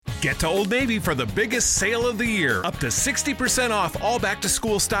Get to Old Navy for the biggest sale of the year. Up to 60% off all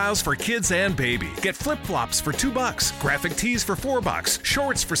back-to-school styles for kids and baby. Get flip-flops for $2, graphic tees for $4,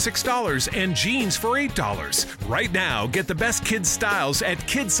 shorts for $6, and jeans for $8. Right now, get the best kids' styles at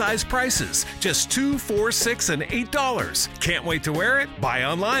kid-size prices. Just $2, $4, $6, and $8. Can't wait to wear it? Buy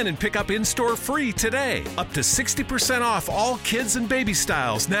online and pick up in-store free today. Up to 60% off all kids and baby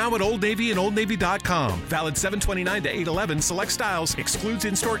styles now at Old Navy and OldNavy.com. Valid 7/29 to 8/11. Select styles. Excludes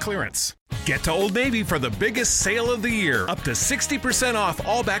in-store clearance. Get to Old Navy for the biggest sale of the year. Up to 60% off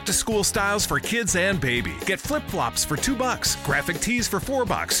all back-to-school styles for kids and baby. Get flip-flops for $2, graphic tees for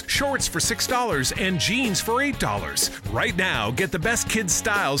 $4, shorts for $6, and jeans for $8. Right now, get the best kids'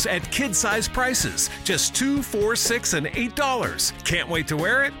 styles at kid-size prices. Just $2, $4, $6, and $8. Can't wait to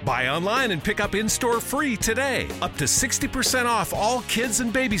wear it? Buy online and pick up in-store free today. Up to 60% off all kids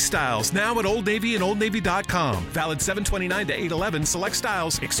and baby styles now at Old Navy and OldNavy.com. Valid 7/29 to 8/11. Select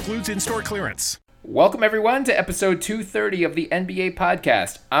styles. Excludes in-store clearance. Welcome everyone to episode 230 of the NBA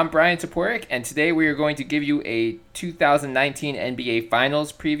podcast. I'm Brian Toporek, and today we are going to give you a 2019 NBA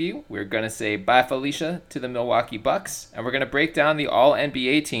Finals preview. We're going to say bye Felicia to the Milwaukee Bucks, and we're going to break down the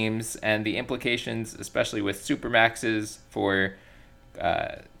all-NBA teams and the implications, especially with Supermaxes for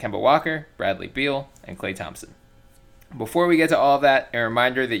Kemba Walker, Bradley Beal, and Klay Thompson. Before we get to all of that, a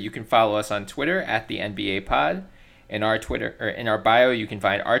reminder that you can follow us on Twitter at the NBA Pod. In our Twitter, or in our bio, you can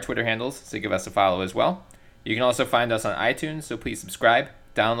find our Twitter handles, so give us a follow as well. You can also find us on iTunes, so please subscribe,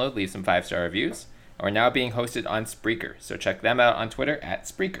 download, leave some 5-star reviews. And we're now being hosted on Spreaker, so check them out on Twitter at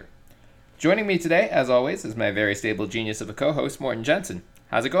Spreaker. Joining me today, as always, is my very stable genius of a co-host, Morten Jensen.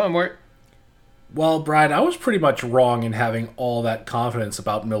 How's it going, Mort? Well, Brian, I was pretty much wrong in having all that confidence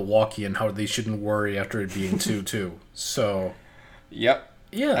about Milwaukee and how they shouldn't worry after it being 2-2. So, yep.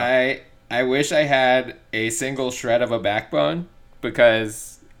 Yeah. I wish I had a single shred of a backbone,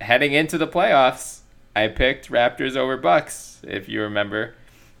 because heading into the playoffs, I picked Raptors over Bucks, if you remember.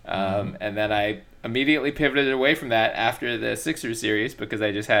 And then I immediately pivoted away from that after the Sixers series, because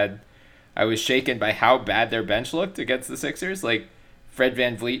I was shaken by how bad their bench looked against the Sixers. Like, Fred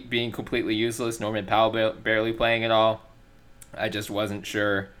VanVleet being completely useless, Norman Powell barely playing at all. I just wasn't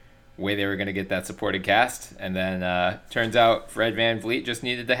sure way they were going to get that supporting cast. And then turns out Fred VanVleet just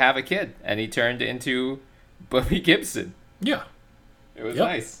needed to have a kid, and he turned into Bobby Gibson. Yeah. It was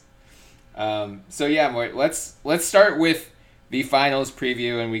nice. So yeah, let's start with the finals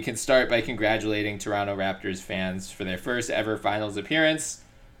preview, and we can start by congratulating Toronto Raptors fans for their first ever finals appearance.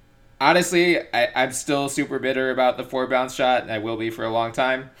 Honestly, I'm still super bitter about the 4-bounce shot, and I will be for a long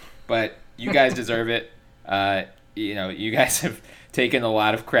time, but you guys deserve it. You guys have taken a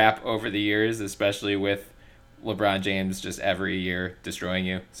lot of crap over the years, especially with LeBron James just every year destroying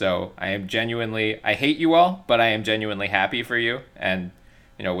you. So I hate you all, but I am genuinely happy for you, and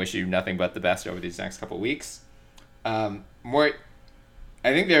wish you nothing but the best over these next couple weeks. Mort,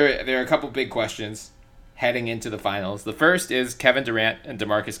 I think there are a couple big questions heading into the finals. The first is Kevin Durant and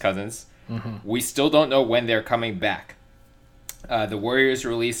DeMarcus Cousins. Mm-hmm. We still don't know when they're coming back. The Warriors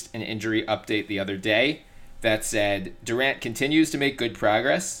released an injury update the other day that said Durant continues to make good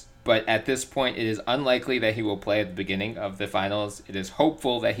progress, but at this point it is unlikely that he will play at the beginning of the finals. It is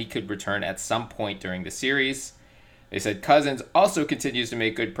hopeful that he could return at some point during the series. They said Cousins also continues to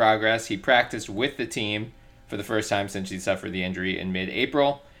make good progress. He practiced with the team for the first time since he suffered the injury in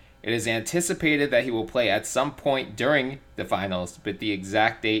mid-April. It is anticipated that he will play at some point during the finals, but the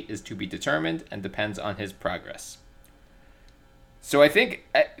exact date is to be determined and depends on his progress. So I think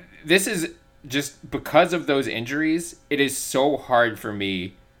this is just because of those injuries, it is so hard for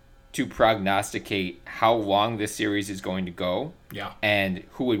me to prognosticate how long this series is going to go. Yeah. And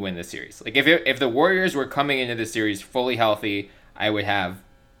who would win the series. Like if the Warriors were coming into the series fully healthy, I would have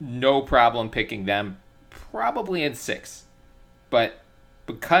no problem picking them probably in 6. But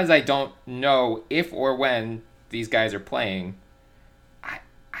because I don't know if or when these guys are playing,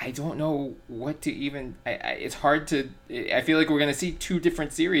 I don't know what to even... it's hard to... I feel like we're going to see 2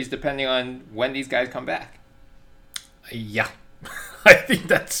 different series depending on when these guys come back. Yeah. I think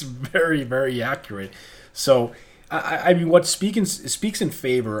that's very, very accurate. So, I mean, what speaks in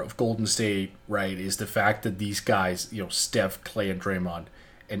favor of Golden State, right, is the fact that these guys, Steph, Clay, and Draymond,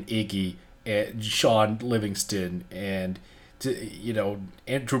 and Iggy, and Sean Livingston, and,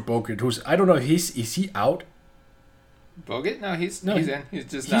 Andrew Bogut, who's... I don't know, is he out? Bogut? No, he's in.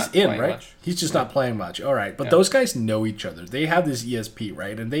 He's not in, playing right? much. He's just not playing much. All right. But those guys know each other. They have this ESP,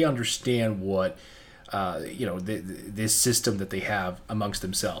 right? And they understand what, this system that they have amongst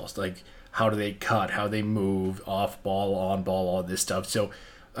themselves. Like, how do they cut? How they move? Off ball, on ball, all this stuff. So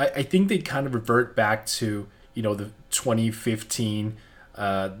I think they kind of revert back to, the 2015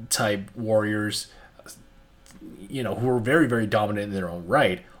 type Warriors, who are very, very dominant in their own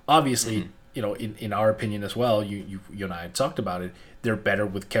right. Obviously, in our opinion as well, you and I had talked about it, they're better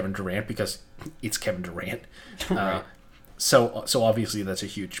with Kevin Durant because it's Kevin Durant. Right. So obviously that's a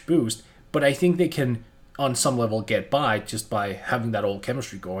huge boost. But I think they can, on some level, get by just by having that old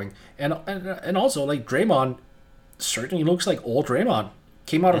chemistry going. And also, like, Draymond certainly looks like old Draymond.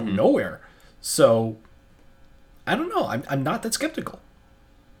 Came out of nowhere. So, I don't know. I'm not that skeptical.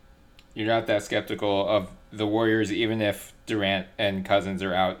 You're not that skeptical of the Warriors, even if Durant and Cousins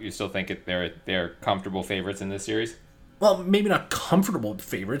are out. You still think they're comfortable favorites in this series? Well, maybe not comfortable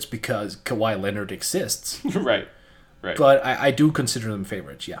favorites because Kawhi Leonard exists. Right. But I do consider them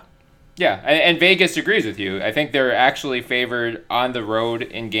favorites, yeah. Yeah, and Vegas agrees with you. I think they're actually favored on the road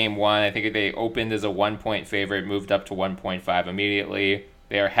in Game 1. I think they opened as a 1-point favorite, moved up to 1.5 immediately.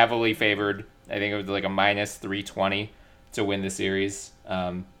 They are heavily favored. I think it was like a minus 320 to win the series.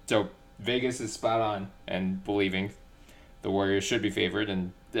 So Vegas is spot on and believing the Warriors should be favored,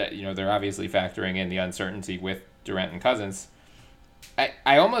 and that, they're obviously factoring in the uncertainty with Durant and Cousins.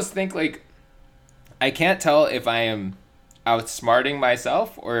 I almost think, like, I can't tell if I am outsmarting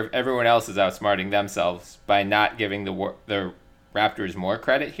myself or if everyone else is outsmarting themselves by not giving the Raptors more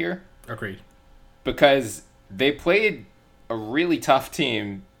credit here. Agreed. Because they played a really tough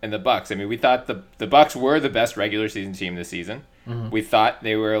team in the Bucks. I mean, we thought the Bucks were the best regular season team this season. Mm-hmm. We thought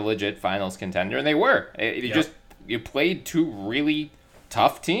they were a legit finals contender, and they were. You played two really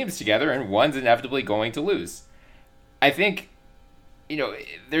tough teams together, and one's inevitably going to lose. I think,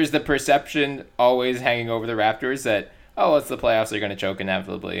 there's the perception always hanging over the Raptors that, it's the playoffs, they're going to choke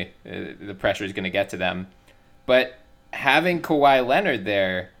inevitably. The pressure is going to get to them. But having Kawhi Leonard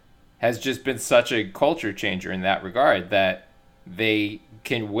there has just been such a culture changer in that regard that they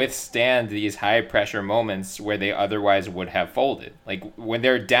can withstand these high-pressure moments where they otherwise would have folded. Like, when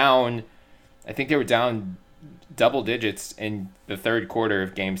they're down, I think they were down double digits in the third quarter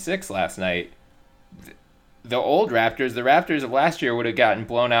of Game 6 last night. The old Raptors, the Raptors of last year, would have gotten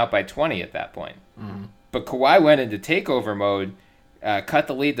blown out by 20 at that point. Mm-hmm. But Kawhi went into takeover mode, cut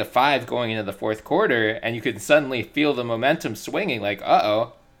the lead to 5 going into the fourth quarter, and you could suddenly feel the momentum swinging like,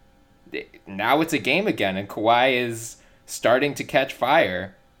 now it's a game again, and Kawhi is starting to catch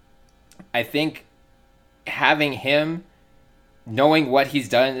fire. I think having him, knowing what he's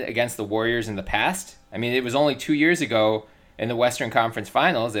done against the Warriors in the past, I mean, it was only 2 years ago in the Western Conference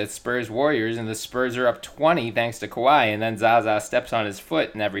Finals, it's Spurs-Warriors, and the Spurs are up 20 thanks to Kawhi, and then Zaza steps on his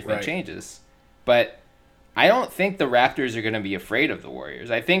foot and everything changes. But I don't think the Raptors are going to be afraid of the Warriors.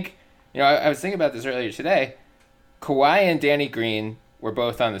 I think, I was thinking about this earlier today. Kawhi and Danny Green were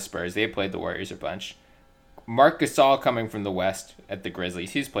both on the Spurs. They had played the Warriors a bunch. Marc Gasol coming from the West at the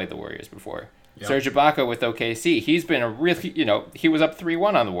Grizzlies. He's played the Warriors before. Yep. Serge Ibaka with OKC. He's been a really, he was up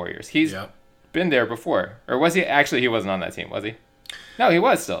 3-1 on the Warriors. He's been there before. Or was he? Actually, he wasn't on that team, was he? No, he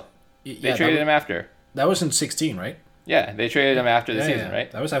was still. They traded him after. That was in 16, right? Yeah, they traded him after the season,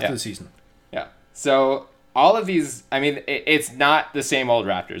 right? That was after the season. Yeah. So all of these, I mean, it's not the same old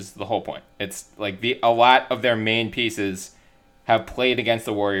Raptors, the whole point. It's like a lot of their main pieces have played against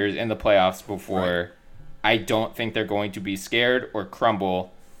the Warriors in the playoffs before. Right. I don't think they're going to be scared or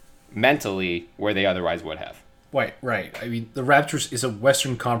crumble mentally where they otherwise would have. Right. I mean, the Raptors is a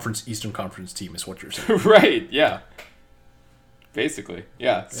Western Conference, Eastern Conference team is what you're saying. Right, yeah. Basically,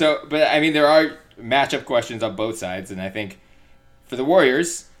 yeah. So, but I mean, there are matchup questions on both sides, and I think for the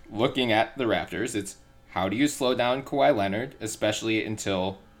Warriors, looking at the Raptors, it's how do you slow down Kawhi Leonard, especially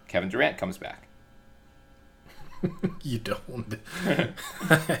until Kevin Durant comes back? You don't.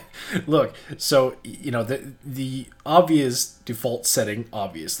 Look, so, the obvious default setting,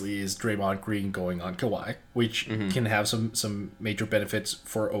 obviously, is Draymond Green going on Kawhi, which can have some major benefits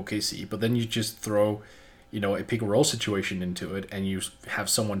for OKC. But then you just throw, a pick-and-roll situation into it, and you have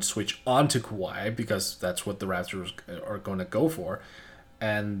someone switch onto Kawhi, because that's what the Raptors are going to go for.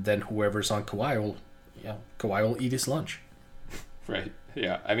 And then whoever's on Kawhi will eat his lunch. Right,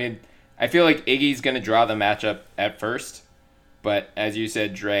 yeah. I mean, I feel like Iggy's going to draw the matchup at first, but as you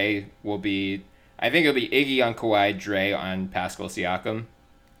said, Dre will be... I think it'll be Iggy on Kawhi, Dre on Pascal Siakam.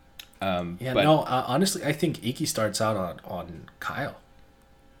 Honestly, I think Iggy starts out on Kyle.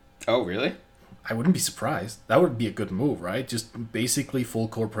 Oh, really? I wouldn't be surprised. That would be a good move, right? Just basically full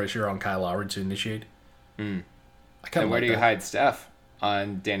court pressure on Kyle Lowry to initiate. And where do you hide Steph?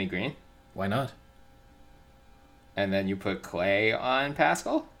 On Danny Green? Why not? And then you put Clay on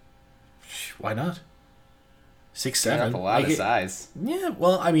Pascal? Why not? 6'7". Up a lot of size. Yeah,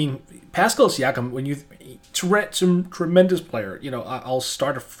 well, I mean, Pascal Siakam, some tremendous player. I'll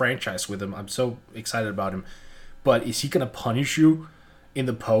start a franchise with him. I'm so excited about him. But is he going to punish you in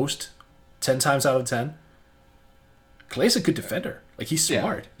the post 10 times out of 10. Clay's a good defender. Like, he's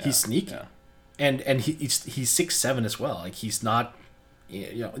smart. He's sneaky. Yeah. And he's 6'7" as well. Like, he's not,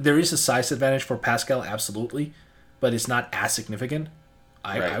 there is a size advantage for Pascal, absolutely, but it's not as significant.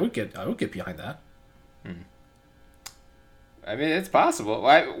 I would get behind that. I mean, it's possible.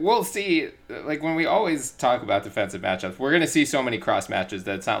 We'll see. Like, when we always talk about defensive matchups, we're going to see so many cross matches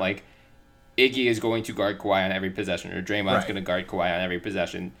that it's not like Iggy is going to guard Kawhi on every possession, or Draymond's going to guard Kawhi on every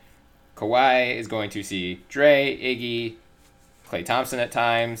possession. Kawhi is going to see Dre, Iggy, Klay Thompson at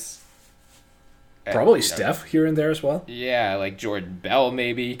times. Probably Steph here and there as well. Yeah, like Jordan Bell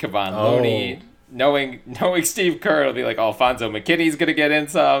maybe, Kevon Looney. Knowing Steve Kerr, it'll be like Alfonso McKinney's going to get in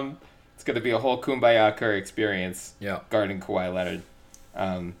some. It's going to be a whole Kumbaya Kerr experience guarding Kawhi Leonard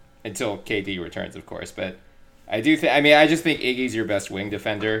until KD returns, of course. But I just think Iggy's your best wing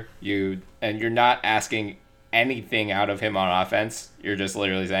defender. You're not asking anything out of him on offense. You're just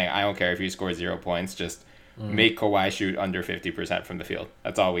literally saying, I don't care if you score 0 points. Just make Kawhi shoot under 50% from the field.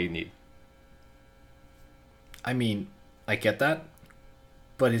 That's all we need. I mean, I get that.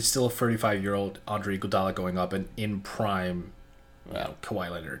 But it's still a 35-year-old Andre Iguodala going up and in prime Kawhi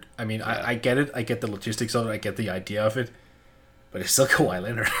Leonard. I mean, I get it. I get the logistics of it. I get the idea of it. But it's still Kawhi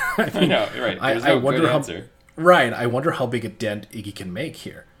Leonard. I know, right. There's no good answer. Right. I wonder how big a dent Iggy can make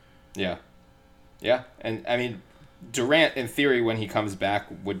here. Yeah. Yeah. And, I mean, Durant, in theory, when he comes back,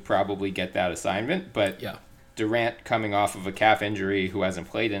 would probably get that assignment. But Durant, coming off of a calf injury, who hasn't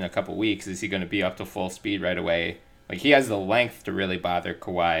played in a couple weeks, is he going to be up to full speed right away? Like, he has the length to really bother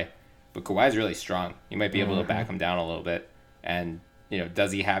Kawhi. But Kawhi's really strong. You might be able to back him down a little bit. And,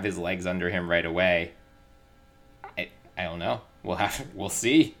 does he have his legs under him right away? I don't know. We'll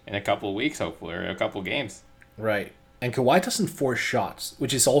see in a couple of weeks, hopefully, or a couple of games. Right. And Kawhi doesn't force shots,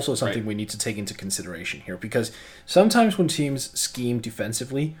 which is also something we need to take into consideration here. Because sometimes when teams scheme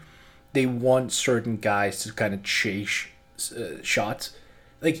defensively, they want certain guys to kind of chase shots.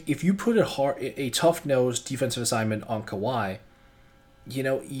 Like, if you put a tough-nosed defensive assignment on Kawhi,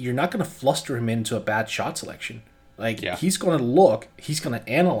 you're not going to fluster him into a bad shot selection. Like, he's going to look, he's going to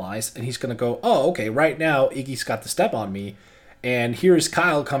analyze, and he's going to go, oh, okay, right now Iggy's got the step on me, and here's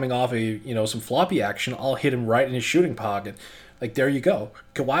Kyle coming off some floppy action. I'll hit him right in his shooting pocket. Like, there you go.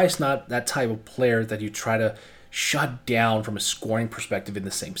 Kawhi's not that type of player that you try to shut down from a scoring perspective in the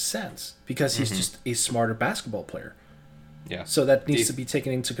same sense, because he's just a smarter basketball player. Yeah. So that needs to be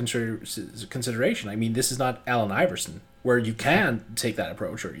taken into consideration. I mean, this is not Allen Iverson, where you can take that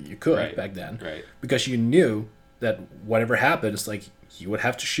approach, or you could back then, because you knew that whatever happens, like, you would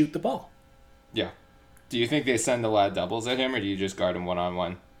have to shoot the ball. Yeah. Do you think they send a lot of doubles at him, or do you just guard him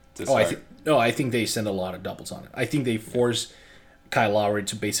one-on-one to start? I think they send a lot of doubles on it. I think they force Kyle Lowry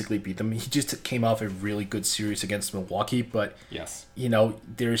to basically beat them. He just came off a really good series against Milwaukee, but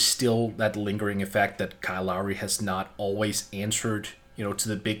there's still that lingering effect that Kyle Lowry has not always answered, to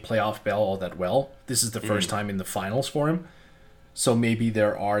the big playoff bell all that well. This is the first time in the finals for him. So maybe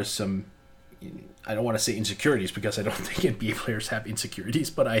there are some, I don't want to say insecurities, because I don't think NBA players have insecurities,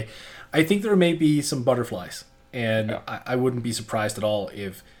 but I think there may be some butterflies. And I wouldn't be surprised at all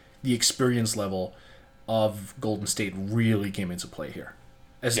if the experience level of Golden State really came into play here.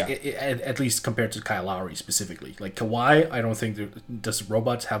 At least compared to Kyle Lowry specifically. Like, Kawhi, I don't think does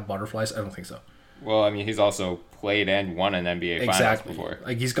robots have butterflies? I don't think so. Well, I mean, he's also played and won an NBA Finals before.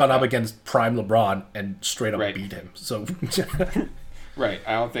 Like, he's gone up against prime LeBron and straight up beat him. So Right.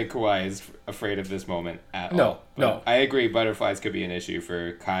 I don't think Kawhi is afraid of this moment at all. No. I agree, butterflies could be an issue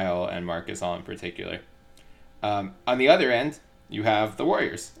for Kyle and Marcus all in particular. On the other end, you have the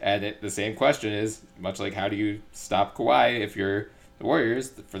Warriors. And the same question is, much like, how do you stop Kawhi if you're the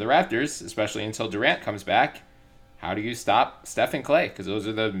Warriors? For the Raptors, especially until Durant comes back, how do you stop Steph and Klay? Because those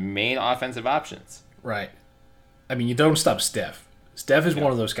are the main offensive options. Right. I mean, you don't stop Steph. Steph is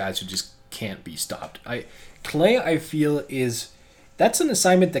one of those guys who just can't be stopped. Klay, I feel, that's an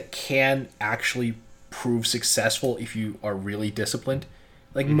assignment that can actually prove successful if you are really disciplined.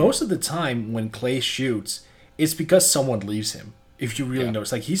 Like, most of the time when Klay shoots, it's because someone leaves him. If you really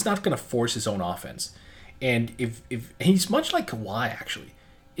notice, like, he's not going to force his own offense. And if he's much like Kawhi, actually,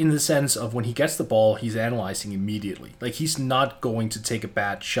 in the sense of when he gets the ball, he's analyzing immediately. Like, he's not going to take a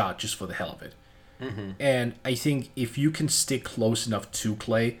bad shot just for the hell of it. And I think if you can stick close enough to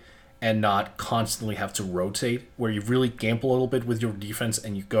Klay and not constantly have to rotate, where you really gamble a little bit with your defense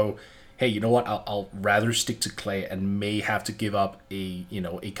and you go, hey, you know what, I'll rather stick to Klay and may have to give up a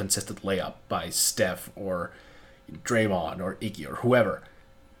consistent layup by Steph or Draymond or Iggy or whoever,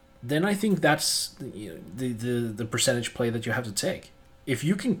 then I think that's the percentage play that you have to take. If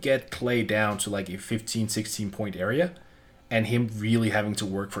you can get Klay down to like a 15, 16 point area and him really having to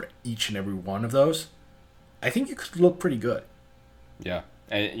work for each and every one of those, I think you could look pretty good. Yeah,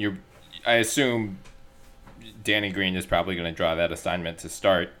 and I assume Danny Green is probably going to draw that assignment to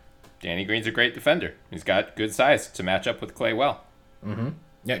start. Danny Green's a great defender. He's got good size to match up with Clay well. Mm-hmm.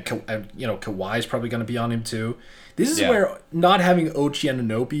 Yeah, Kawhi's probably going to be on him too. This is where not having OG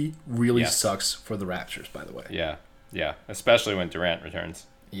Anunoby really sucks for the Raptors, by the way. Yeah, especially when Durant returns.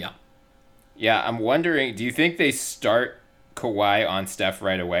 Yeah. Yeah, I'm wondering, do you think they start Kawhi on Steph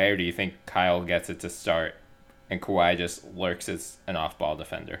right away, or do you think Kyle gets it to start and Kawhi just lurks as an off-ball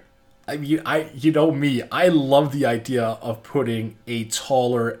defender? You know me, I love the idea of putting a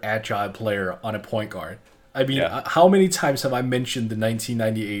taller, agile player on a point guard. I mean, how many times have I mentioned the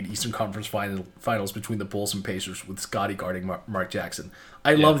 1998 Eastern Conference Finals between the Bulls and Pacers with Scottie guarding Mark Jackson?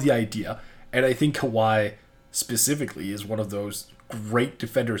 I love the idea, and I think Kawhi specifically is one of those great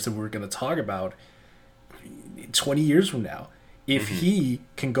defenders that we're going to talk about 20 years from now. If he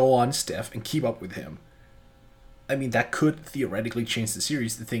can go on Steph and keep up with him, I mean, that could theoretically change the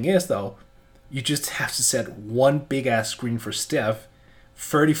series. The thing is, though, you just have to set one big-ass screen for Steph,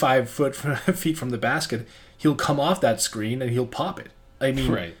 35 feet from the basket. He'll come off that screen and he'll pop it. I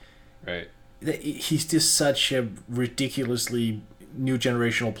mean, right. He's just such a ridiculously new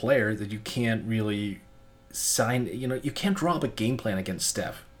generational player that you can't really you can't draw up a game plan against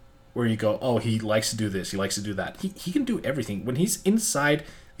Steph where you go, oh, he likes to do this, he likes to do that. He can do everything. When he's inside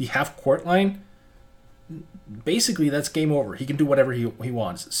the half-court line, basically that's game over. He can do whatever he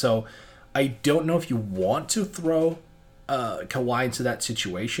wants. So I don't know if you want to throw Kawhi into that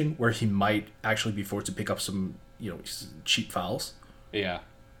situation where he might actually be forced to pick up some cheap fouls. Yeah.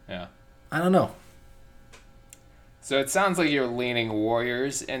 I don't know. So it sounds like you're leaning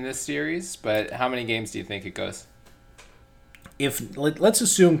Warriors in this series, but how many games do you think it goes? Let's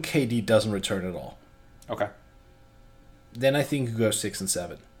assume KD doesn't return at all. Okay. Then I think you go 6 and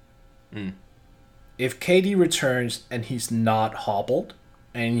 7. If KD returns and he's not hobbled,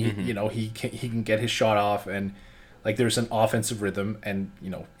 and he can get his shot off, and like there's an offensive rhythm, and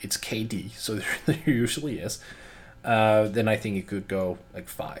it's KD, so there usually is, then I think it could go like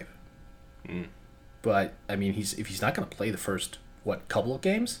 5. But I mean, if he's not going to play the first couple of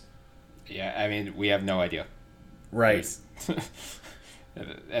games, yeah, I mean we have no idea, right?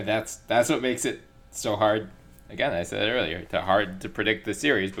 And that's what makes it so hard. Again, I said it earlier, hard to predict the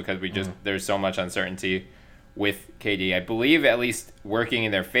series because there's so much uncertainty with KD. I believe at least working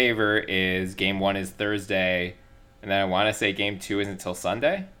in their favor is Game 1 is Thursday, and then I want to say Game 2 isn't until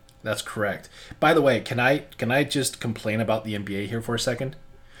Sunday. That's correct. By the way, can I just complain about the NBA here for a second?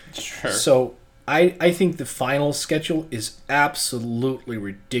 Sure. So I think the final schedule is absolutely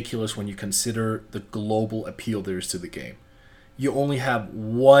ridiculous when you consider the global appeal there is to the game. You only have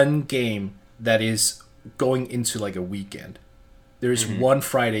one game that is going into like a weekend. There's one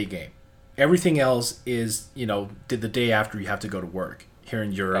Friday game. Everything else is, the day after you have to go to work here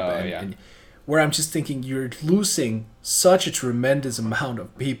in Europe. And where I'm just thinking you're losing such a tremendous amount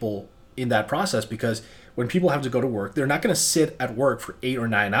of people in that process, because when people have to go to work, they're not going to sit at work for 8 or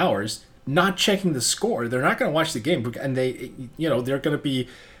 9 hours not checking the score. They're not going to watch the game, and they're going to be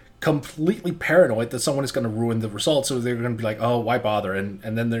completely paranoid that someone is going to ruin the result, so they're going to be like, oh, why bother, and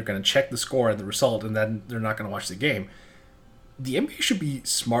then they're going to check the score and the result, and then they're not going to watch the game. The NBA should be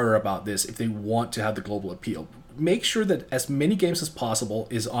smarter about this if they want to have the global appeal. Make sure that as many games as possible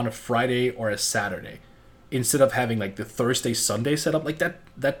is on a Friday or a Saturday, instead of having like the Thursday, Sunday setup. Like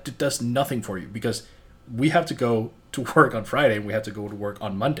that does nothing for you, because we have to go to work on Friday and we have to go to work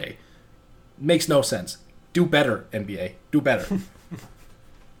on Monday. Makes no sense. Do better, NBA. Do better.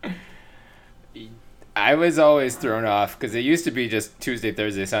 I was always thrown off because it used to be just Tuesday,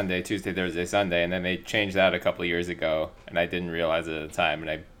 Thursday, Sunday, Tuesday, Thursday, Sunday, and then they changed that a couple of years ago, and I didn't realize it at the time, and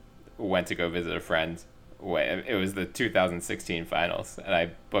I went to go visit a friend. It was the 2016 finals, and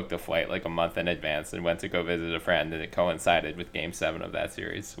I booked a flight like a month in advance and went to go visit a friend, and it coincided with Game 7 of that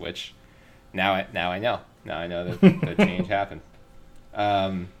series, which now I know. Now I know that the change happened.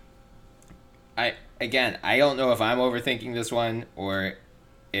 I don't know if I'm overthinking this one or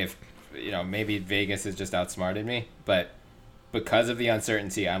if maybe Vegas has just outsmarted me, but because of the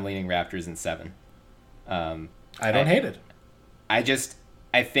uncertainty, I'm leaning Raptors in 7. I don't hate it.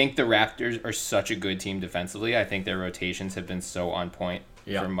 I think the Raptors are such a good team defensively. I think their rotations have been so on point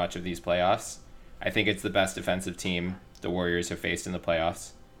for much of these playoffs. I think it's the best defensive team the Warriors have faced in the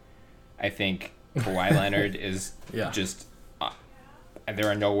playoffs. I think Kawhi Leonard is just... there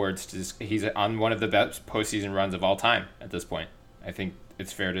are no words to... He's on one of the best postseason runs of all time at this point. I think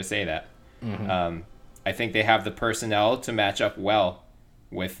it's fair to say that. I think they have the personnel to match up well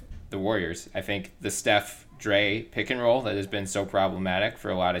with the Warriors. I think the Steph Dre pick and roll that has been so problematic for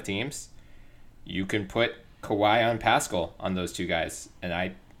a lot of teams, you can put Kawhi on Pascal on those two guys. And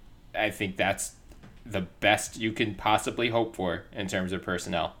I think that's the best you can possibly hope for in terms of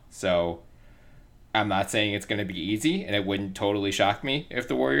personnel. So I'm not saying it's going to be easy, and it wouldn't totally shock me if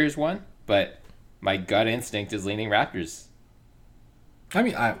the Warriors won, but my gut instinct is leaning Raptors. I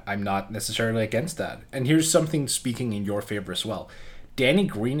mean, I'm not necessarily against that. And here's something speaking in your favor as well. Danny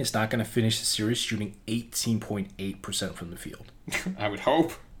Green is not going to finish the series shooting 18.8% from the field. I would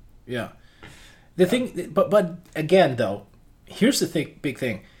hope. Yeah. The thing, but again, though, here's the big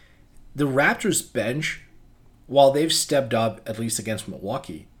thing. The Raptors bench, while they've stepped up, at least against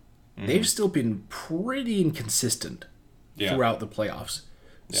Milwaukee, they've still been pretty inconsistent throughout the playoffs.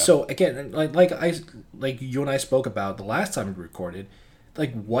 Yeah. So again, like you and I spoke about the last time we recorded,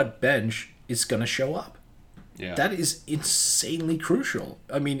 like what bench is going to show up? Yeah. That is insanely crucial.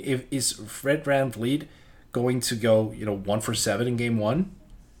 I mean, is Fred VanVleet going to go 1 for 7 in game 1?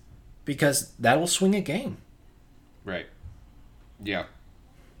 Because that'll swing a game. Right. Yeah.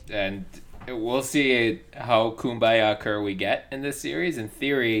 And we'll see how kumbaya we get in this series. In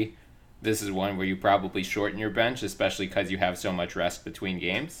theory, this is one where you probably shorten your bench, especially because you have so much rest between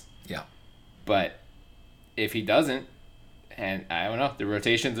games. Yeah. But if he doesn't, and I don't know, the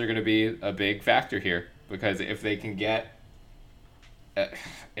rotations are going to be a big factor here, because if they can get a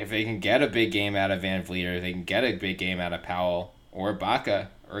big game out of VanVleet, or they can get a big game out of Powell or Ibaka,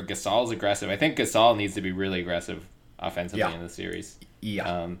 or Gasol's aggressive. I think Gasol needs to be really aggressive offensively in the series.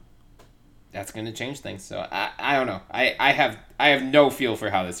 Yeah. That's going to change things. So I don't know. I have no feel for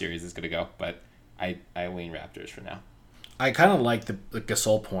how the series is going to go, but I lean Raptors for now. I kind of like the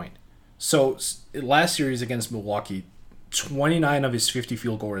Gasol point. So last series against Milwaukee, 29 of his 50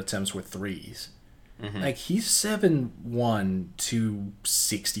 field goal attempts were threes. Mm-hmm. Like, he's 7'1" to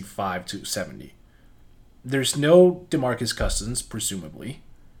 65 to 70. There's no DeMarcus Cousins, presumably.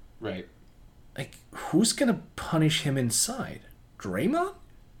 Right. Like, who's going to punish him inside? Draymond?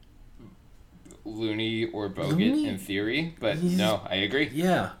 Looney or Bogut in theory, but no, I agree.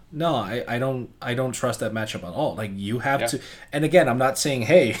 Yeah. No, I don't trust that matchup at all. Like, you have to, and again, I'm not saying,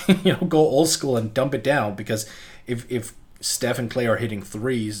 hey, go old school and dump it down, because if Steph and Clay are hitting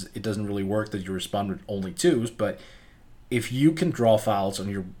threes, it doesn't really work that you respond with only twos. But if you can draw fouls on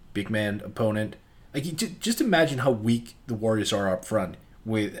your big man opponent, like, just imagine how weak the Warriors are up front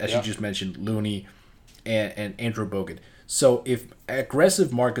with, as you just mentioned, Looney and Andrew Bogut. So if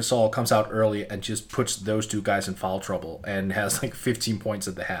aggressive Marc Gasol comes out early and just puts those two guys in foul trouble and has like 15 points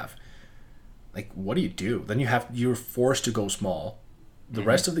at the half, like, what do? Then you're forced to go small the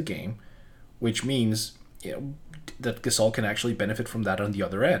rest of the game, which means that Gasol can actually benefit from that on the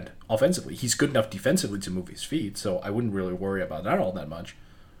other end offensively. He's good enough defensively to move his feet, so I wouldn't really worry about that all that much.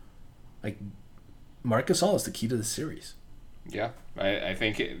 Like, Marc Gasol is the key to the series. Yeah, I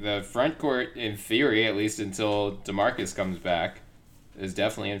think the front court, in theory, at least until DeMarcus comes back, is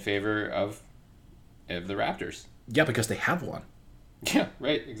definitely in favor of the Raptors. Yeah, because they have one. Yeah,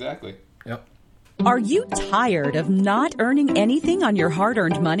 right, exactly. Yep. Are you tired of not earning anything on your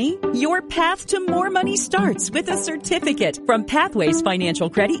hard-earned money? Your path to more money starts with a certificate from Pathways Financial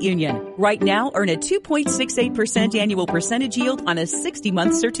Credit Union. Right now, earn a 2.68% annual percentage yield on a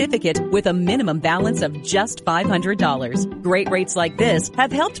 60-month certificate with a minimum balance of just $500. Great rates like this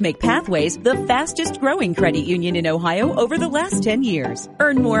have helped make Pathways the fastest-growing credit union in Ohio over the last 10 years.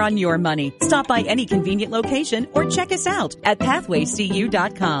 Earn more on your money. Stop by any convenient location or check us out at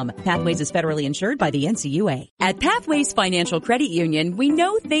pathwayscu.com. Pathways is federally insured by the NCUA. At Pathways Financial Credit Union, we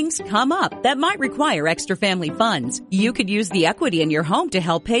know things come up that might require extra family funds. You could use the equity in your home to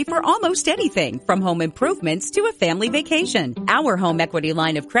help pay for almost anything, from home improvements to a family vacation. Our home equity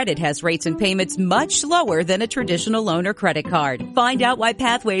line of credit has rates and payments much lower than a traditional loan or credit card. Find out why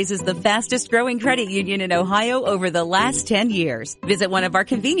Pathways is the fastest growing credit union in Ohio over the last 10 years. Visit one of our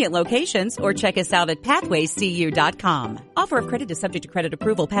convenient locations or check us out at pathwayscu.com. Offer of credit is subject to credit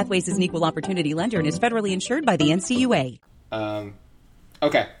approval. Pathways is an equal opportunity lender and is federally insured by the NCUA.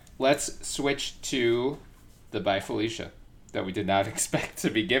 Okay, let's switch to the Bye Felicia that we did not expect to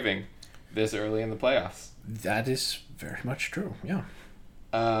be giving this early in the playoffs. That is very much true, yeah.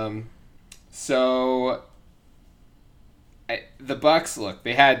 The Bucks, look,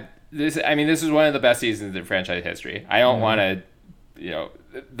 they had this. I mean, this is one of the best seasons in franchise history. I don't want to,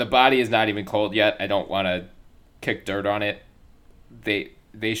 the body is not even cold yet. I don't want to kick dirt on it. They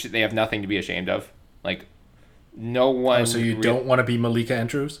have nothing to be ashamed of. Like, no one. Oh, so you don't want to be Malika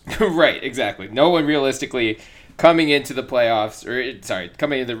Andrews? Right, exactly. No one realistically coming into the playoffs,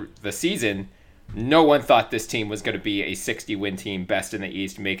 coming into the season, no one thought this team was going to be a 60-win team, best in the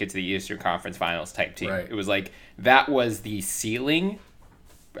East, make it to the Eastern Conference Finals type team. Right. It was like, that was the ceiling.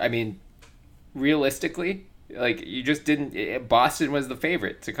 I mean, realistically, like, you just didn't... Boston was the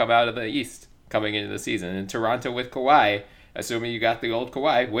favorite to come out of the East coming into the season. And Toronto with Kawhi, assuming you got the old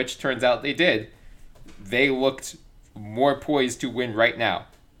Kawhi, which turns out they did, they looked more poised to win right now.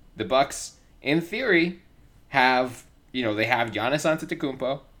 The Bucks, in theory, have... they have Giannis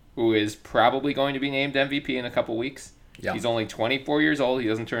Antetokounmpo, who is probably going to be named MVP in a couple weeks. Yeah. He's only 24 years old. He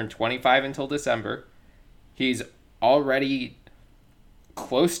doesn't turn 25 until December. He's already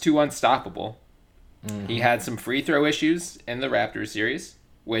close to unstoppable. Mm-hmm. He had some free throw issues in the Raptors series,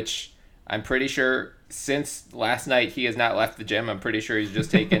 which I'm pretty sure since last night he has not left the gym. I'm pretty sure he's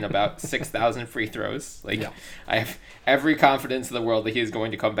just taken about 6,000 free throws. I have every confidence in the world that he is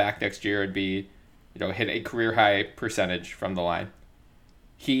going to come back next year and be, hit a career high percentage from the line.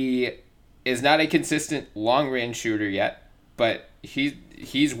 He is not a consistent long-range shooter yet, but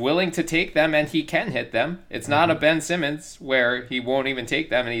he's willing to take them and he can hit them. It's not a Ben Simmons where he won't even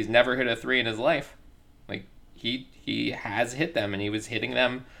take them and he's never hit a three in his life. Like, he has hit them and he was hitting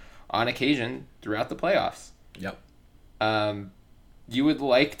them on occasion throughout the playoffs. Yep. You would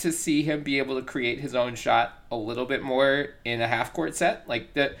like to see him be able to create his own shot a little bit more in a half-court set.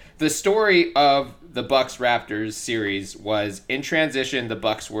 Like, the story of the Bucks-Raptors series was, in transition, the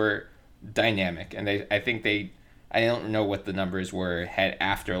Bucks were dynamic. And I don't know what the numbers were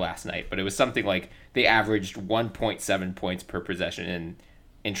after last night, but it was something like they averaged 1.7 points per possession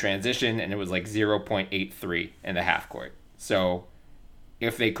in transition, and it was like 0.83 in the half-court. So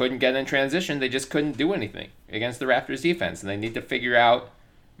if they couldn't get in transition, they just couldn't do anything against the Raptors defense, and they need to figure out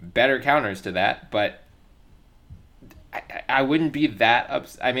better counters to that. But I wouldn't be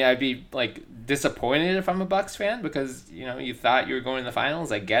that I mean, I'd be like disappointed if I'm a Bucks fan because you thought you were going to the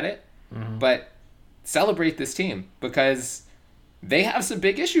finals. I get it, but celebrate this team because they have some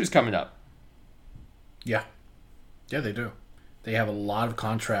big issues coming up. Yeah, they do. They have a lot of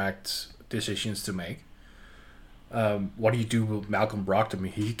contract decisions to make. What do you do with Malcolm Brogdon?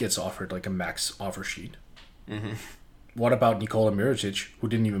 He gets offered like a max offer sheet. Mm-hmm. What about Nikola Mirotic, who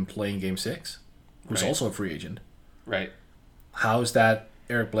didn't even play in Game 6, who's also a free agent? Right. How's that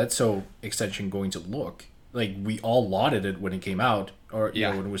Eric Bledsoe extension going to look? Like, we all lauded it when it came out, or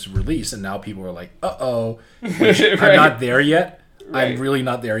when it was released, and now people are like, uh-oh, which right. I'm not there yet. Right. I'm really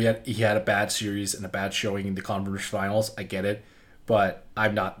not there yet. He had a bad series and a bad showing in the conference finals. I get it, but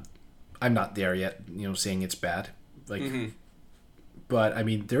I'm not there yet, saying it's bad. Like, but I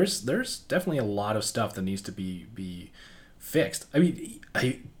mean, there's definitely a lot of stuff that needs to be fixed. I mean,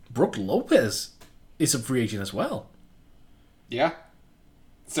 Brook Lopez is a free agent as well. Yeah.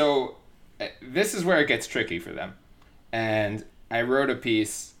 So this is where it gets tricky for them, and I wrote a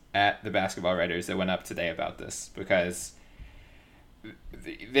piece at the Basketball Writers that went up today about this because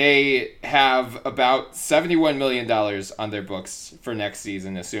they have about $71 million on their books for next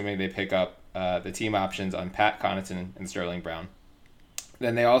season, assuming they pick up the team options on Pat Connaughton and Sterling Brown.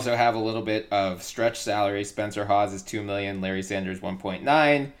 Then they also have a little bit of stretch salary. Spencer Hawes is $2 million, Larry Sanders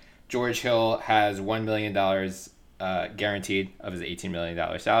 $1.9. George Hill has $1 million guaranteed of his $18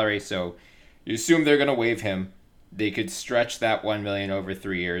 million salary. So you assume they're going to waive him. They could stretch that $1 million over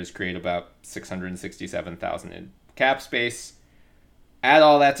 3 years, create about $667,000 in cap space. Add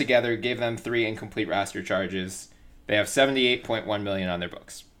all that together, give them 3 incomplete roster charges. They have $78.1 million on their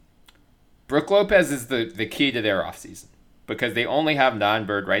books. Brook Lopez is the key to their offseason because they only have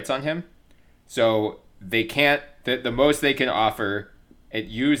non-bird rights on him. So they can't, the most they can offer at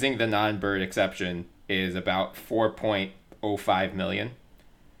using the non-bird exception is about $4.05 million.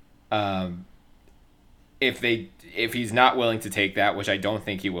 If he's not willing to take that, which I don't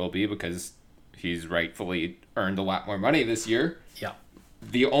think he will be because he's rightfully earned a lot more money this year. Yeah.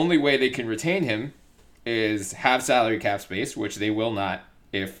 The only way they can retain him is have salary cap space, which they will not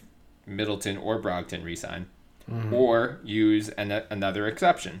if Middleton or Brogdon resign, or use another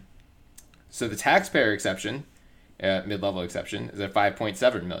exception. So the taxpayer exception, mid-level exception, is at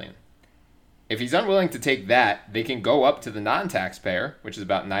 $5.7 million. If he's unwilling to take that, they can go up to the non-taxpayer, which is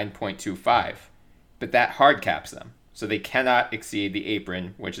about $9.25, but that hard caps them. So they cannot exceed the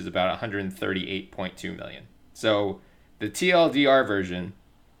apron, which is about $138.2 million. So the TLDR version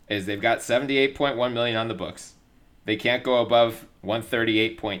is they've got $78.1 million on the books. They can't go above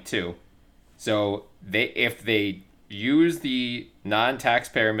 138.2. So if they use the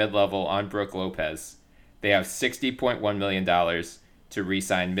non-taxpayer mid-level on Brook Lopez, they have $60.1 million to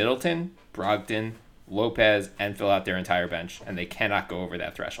re-sign Middleton, Brogdon, Lopez, and fill out their entire bench, and they cannot go over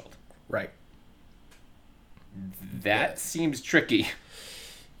that threshold. Right. That seems tricky.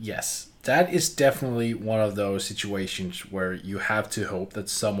 Yes. That is definitely one of those situations where you have to hope that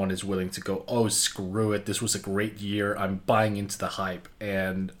someone is willing to go, oh, screw it, this was a great year, I'm buying into the hype,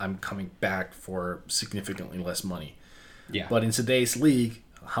 and I'm coming back for significantly less money. Yeah. But in today's league,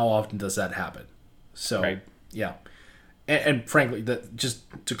 how often does that happen? So, Right. yeah. And frankly, just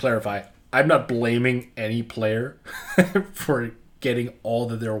to clarify, I'm not blaming any player for getting all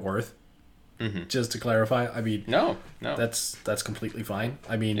that they're worth. Mm-hmm. Just to clarify, I mean, No. that's completely fine.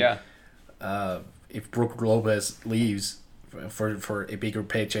 I mean, Yeah. If Brook Lopez leaves for a bigger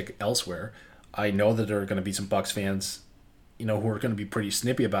paycheck elsewhere, I know that there are going to be some Bucks fans, who are going to be pretty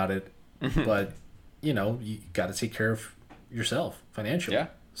snippy about it. Mm-hmm. But you got to take care of yourself financially. Yeah.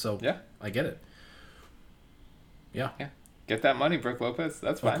 So yeah, I get it. Yeah. Yeah. Get that money, Brook Lopez.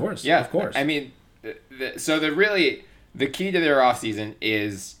 That's fine. Of course. Yeah. Of course. I mean, the key to their offseason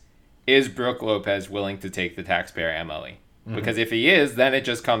is Brook Lopez willing to take the taxpayer MLE? Mm-hmm. Because if he is, then it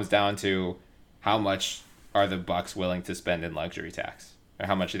just comes down to how much are the Bucks willing to spend in luxury tax, or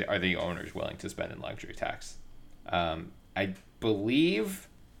how much are the owners willing to spend in luxury tax. I believe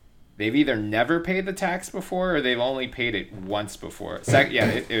they've either never paid the tax before or they've only paid it once before.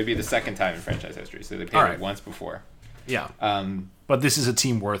 It would be the second time in franchise history, so they paid it once before. Yeah. But this is a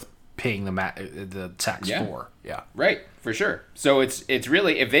team worth paying the tax for. Yeah. Right, for sure. So it's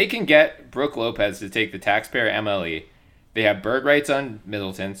really, if they can get Brook Lopez to take the taxpayer MLE, they have bird rights on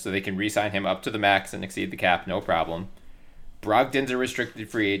Middleton, so they can re-sign him up to the max and exceed the cap, no problem. Brogdon's a restricted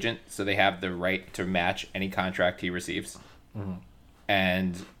free agent, so they have the right to match any contract he receives. Mm-hmm.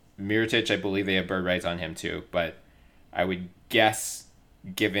 And Mirotic, I believe they have bird rights on him too, but I would guess,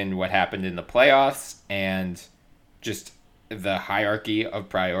 given what happened in the playoffs and just the hierarchy of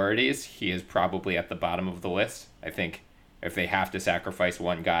priorities, he is probably at the bottom of the list. I think if they have to sacrifice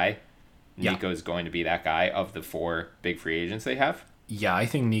one guy, Nico is going to be that guy of the 4 big free agents they have. Yeah, I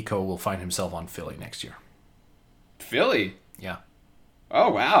think Nico will find himself on Philly next year. Philly? Yeah. Oh,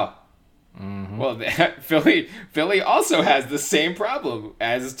 wow. Mm-hmm. Well, Philly also has the same problem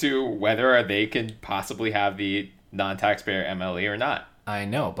as to whether they can possibly have the non-taxpayer MLE or not. I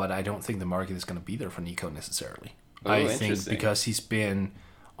know, but I don't think the market is going to be there for Nico necessarily. Oh, I think because he's been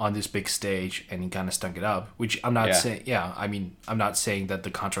on this big stage and he kind of stunk it up, which I'm not saying. Yeah, I mean, I'm not saying that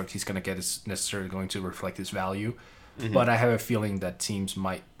the contract he's going to get is necessarily going to reflect his value, but I have a feeling that teams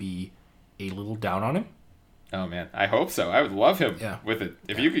might be a little down on him. Oh man, I hope so. I would love him with it.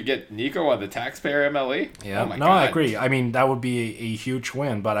 If you could get Nico on the taxpayer MLE, yeah. Oh my God. I agree. I mean, that would be a huge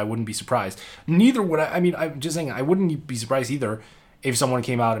win, but I wouldn't be surprised. Neither would I. I mean, I'm just saying I wouldn't be surprised either if someone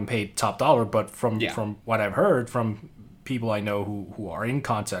came out and paid top dollar. But from what I've heard from people I know who are in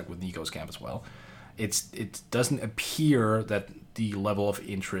contact with Nico's camp as well, it doesn't appear that the level of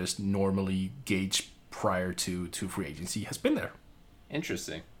interest normally gauged prior to free agency has been there.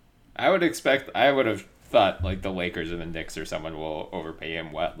 Interesting. I would have thought like the Lakers and the Knicks or someone will overpay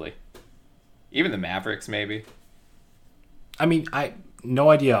him wildly. Even the Mavericks, maybe. I mean,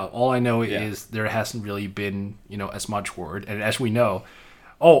 no idea. All I know is there hasn't really been, as much word. And as we know,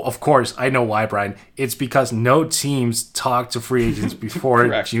 of course, I know why, Brian. It's because no teams talked to free agents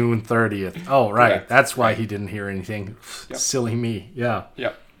before June 30th. Oh, right. Correct. That's why he didn't hear anything. Yep. Silly me. Yeah.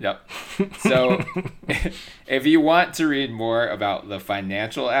 Yep. So if you want to read more about the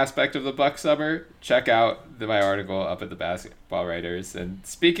financial aspect of the Bucks summer, check out my article up at the Basketball Writers. And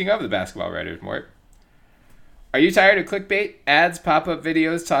speaking of the Basketball Writers, Mort, are you tired of clickbait, ads, pop-up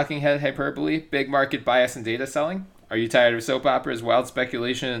videos, talking head hyperbole, big market bias, and data selling? Are you tired of soap operas, wild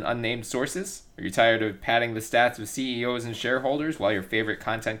speculation, and unnamed sources? Are you tired of padding the stats of CEOs and shareholders while your favorite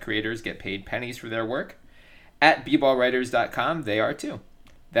content creators get paid pennies for their work? At bballwriters.com, they are too.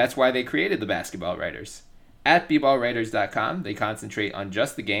 That's why they created the Basketball Writers. At bballwriters.com, they concentrate on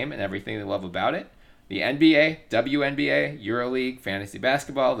just the game and everything they love about it. The NBA, WNBA, EuroLeague, fantasy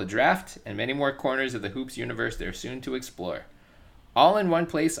basketball, the draft, and many more corners of the hoops universe they're soon to explore. All in one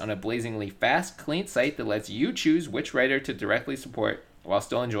place on a blazingly fast, clean site that lets you choose which writer to directly support while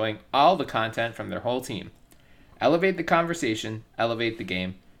still enjoying all the content from their whole team. Elevate the conversation, elevate the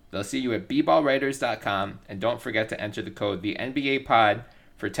game. They'll see you at bballwriters.com, and don't forget to enter the code TheNBAPod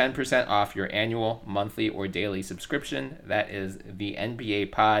for 10% off your annual, monthly, or daily subscription. That is the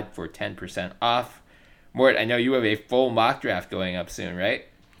NBA Pod for 10% off. Mort, I know you have a full mock draft going up soon, right?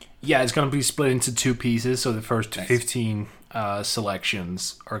 Yeah, it's going to be split into 2 pieces. So the first 15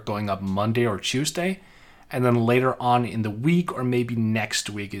 selections are going up Monday or Tuesday. And then later on in the week, or maybe next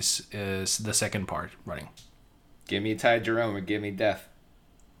week, is the second part running. Give me Ty Jerome or give me Death.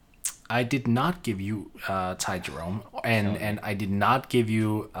 I did not give you Ty Jerome, and I did not give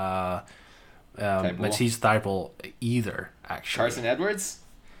you Matisse Thybulle either, actually. Carson Edwards?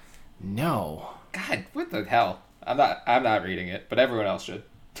 No. God, what the hell? I'm not reading it, but everyone else should.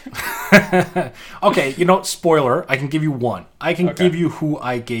 Okay, spoiler. I can give you one. I can give you who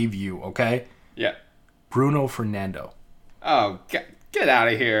I gave you. Okay. Yeah. Bruno Fernando. Oh, get out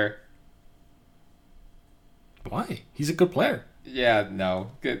of here. Why? He's a good player. Yeah,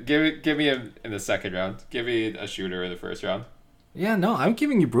 no. Give me him in the second round. Give me a shooter in the first round. Yeah, no, I'm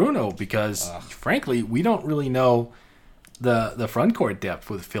giving you Bruno because, frankly, we don't really know the front court depth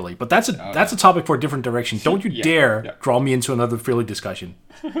with Philly. But that's a topic for a different direction. Don't you dare draw me into another Philly discussion.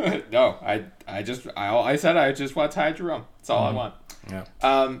 No, I just want Ty Jerome. That's all I want.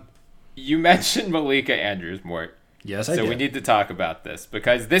 Yeah. You mentioned Malika Andrews, Mort. Yes, I did. So we need to talk about this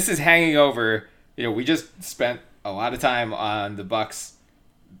because this is hanging over. We just spent a lot of time on the Bucks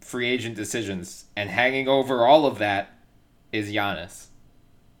free agent decisions, and hanging over all of that is Giannis.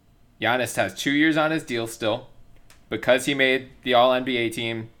 Giannis has 2 years on his deal still. Because he made the All-NBA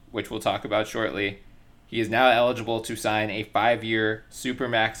team, which we'll talk about shortly, he is now eligible to sign a 5-year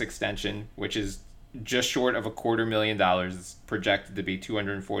Supermax extension, which is just short of $250,000. It's projected to be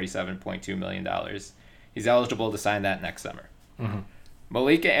 $247.2 million. He's eligible to sign that next summer. Mm-hmm.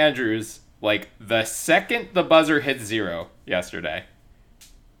 Malika Andrews, the second the buzzer hit 0 yesterday,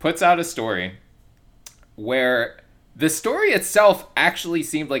 puts out a story where the story itself actually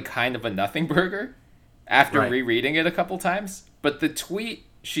seemed like kind of a nothing burger after rereading it a couple times. But the tweet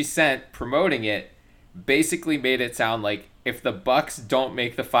she sent promoting it basically made it sound like if the Bucks don't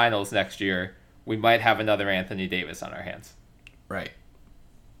make the finals next year, we might have another Anthony Davis on our hands. Right.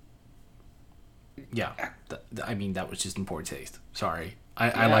 Yeah. That was just in poor taste. Sorry.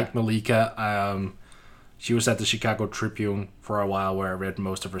 I like Malika. She was at the Chicago Tribune for a while where I read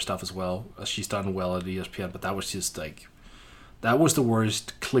most of her stuff as well. She's done well at ESPN, but that was just that was the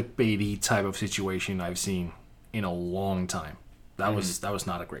worst clickbaity type of situation I've seen in a long time. That was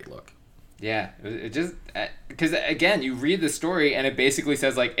not a great look. Yeah, it just because again, you read the story and it basically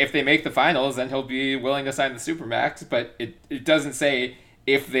says if they make the finals, then he'll be willing to sign the Supermax, but it doesn't say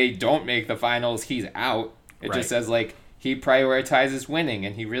if they don't make the finals, he's out. It just says he prioritizes winning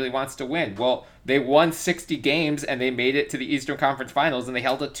and he really wants to win. Well, they won 60 games and they made it to the Eastern Conference Finals and they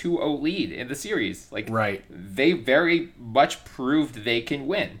held a 2-0 lead in the series. They very much proved they can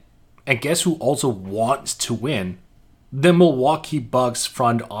win. And guess who also wants to win? The Milwaukee Bucks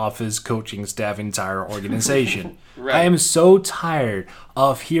front office, coaching staff, entire organization. I am so tired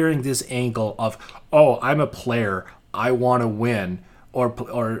of hearing this angle of, I'm a player, I want to win,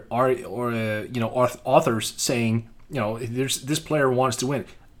 or authors saying, this player wants to win.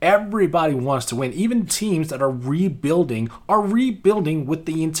 Everybody wants to win. Even teams that are rebuilding with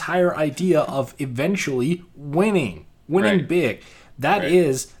the entire idea of eventually winning big. That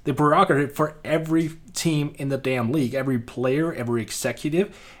is the prerogative for every team in the damn league. Every player, every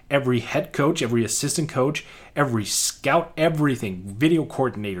executive, every head coach, every assistant coach, every scout, everything. Video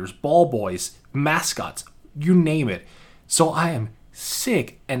coordinators, ball boys, mascots, you name it. So I am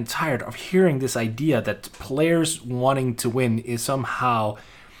sick and tired of hearing this idea that players wanting to win is somehow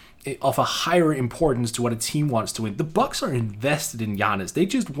of a higher importance to what a team wants to win. The Bucks are invested in Giannis. They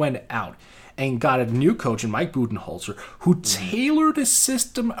just went out and got a new coach in Mike Budenholzer who tailored a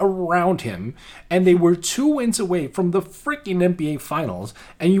system around him, and they were 2 wins away from the freaking NBA Finals.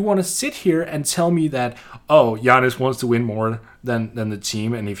 And you want to sit here and tell me that Giannis wants to win more than the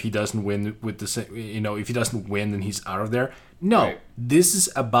team, and if he doesn't win if he doesn't win, then he's out of there. No, This is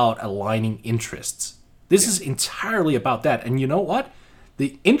about aligning interests. This is entirely about that. And you know what?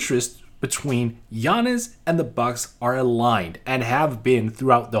 The interests between Giannis and the Bucks are aligned and have been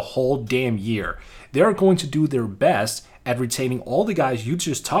throughout the whole damn year. They're going to do their best at retaining all the guys you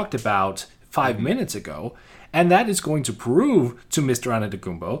just talked about 5 minutes ago, and that is going to prove to Mr.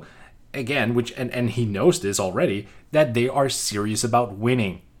 Antetokounmpo, again, and he knows this already, that they are serious about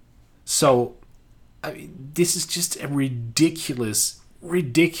winning. So, this is just a ridiculous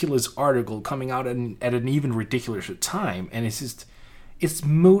article coming out at an even ridiculouser time, and it's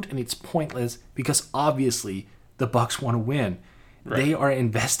moot and it's pointless because obviously the Bucks want to win. They are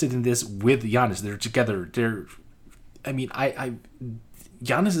invested in this with Giannis. They're together.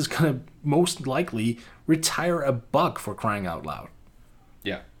 Giannis is gonna most likely retire a Buck, for crying out loud.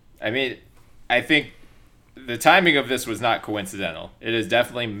 Yeah, I think the timing of this was not coincidental. It is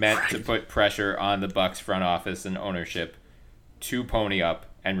definitely meant to put pressure on the Bucks front office and ownership to pony up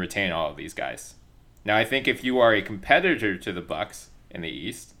and retain all of these guys. Now, I think if you are a competitor to the Bucks in the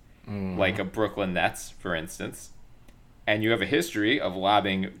East, like a Brooklyn Nets, for instance, and you have a history of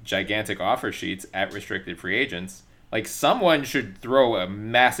lobbing gigantic offer sheets at restricted free agents, someone should throw a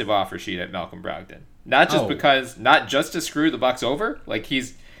massive offer sheet at Malcolm Brogdon. Not just to screw the Bucks over.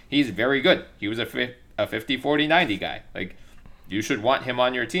 He's He's very good. He was a 50, 40, 90 guy. Like, you should want him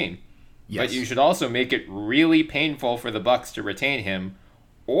on your team. Yes. But you should also make it really painful for the Bucks to retain him.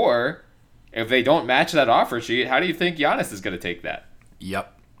 Or, if they don't match that offer sheet, how do you think Giannis is going to take that?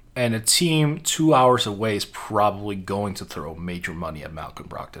 Yep. And a team 2 hours away is probably going to throw major money at Malcolm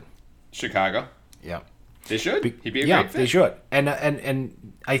Brogdon. Chicago? Yeah. They should. He'd be a great fit. They should. And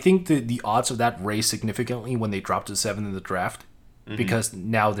I think the odds of that raise significantly when they drop to 7 in the draft, because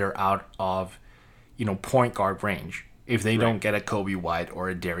now they're out of, point guard range. If they don't get a Kobe White or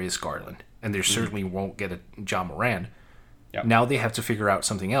a Darius Garland, and they certainly won't get a John Moran, now they have to figure out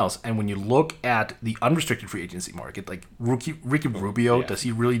something else. And when you look at the unrestricted free agency market, like Ricky Rubio, does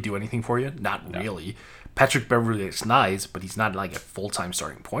he really do anything for you? Not really. Patrick Beverley is nice, but he's not like a full-time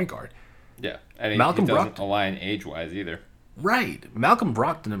starting point guard. Yeah, and he doesn't align age-wise either. Right. Malcolm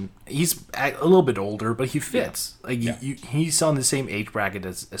Brogdon, he's a little bit older, but he fits. He's on the same age bracket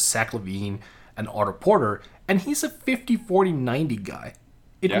as Zach LaVine and Otto Porter, and he's a 50, 40, 90 guy.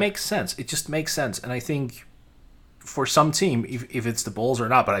 It makes sense. It just makes sense. And I think for some team, if it's the Bulls or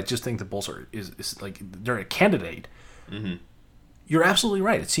not, but I just think the Bulls is like, they're a candidate. Mm-hmm. You're absolutely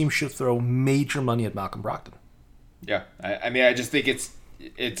right. A team should throw major money at Malcolm Brogdon. Yeah. I mean, I just think it's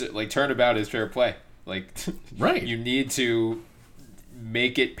like turnabout is fair play. Like, right. You need to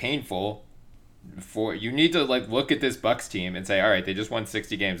make it painful you need to like look at this Bucks team and say, all right, they just won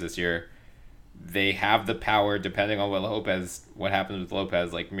 60 games this year. They have the power, depending on what happens with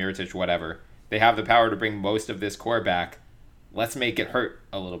Lopez, like Mirotic, whatever. They have the power to bring most of this core back. Let's make it hurt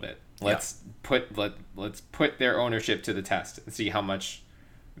a little bit. Let's put their ownership to the test and see how much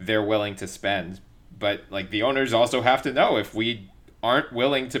they're willing to spend. But like the owners also have to know, if we aren't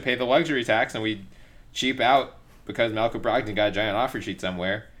willing to pay the luxury tax and we cheap out because Malcolm Brogdon got a giant offer sheet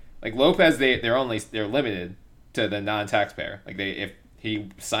somewhere. Like Lopez, they're limited to the non-taxpayer. Like if he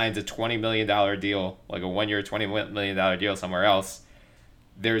signs a $20 million deal, like a 1 year $20 million deal somewhere else,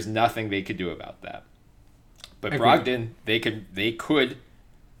 there's nothing they could do about that. But Brogdon, they could.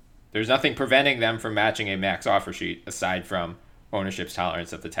 There's nothing preventing them from matching a max offer sheet aside from ownership's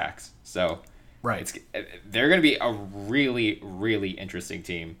tolerance of the tax. So, right, they're going to be a really, really interesting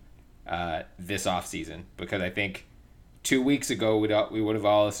team this offseason, because I think 2 weeks ago we would have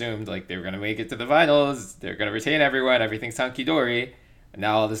all assumed like they were going to make it to the finals, they're going to retain everyone, everything's hunky-dory, and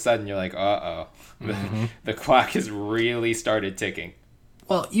now all of a sudden you're like, the clock has really started ticking.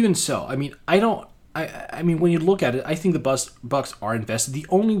 Well, even so, I mean, I mean, when you look at it, I think the Bucks are invested. The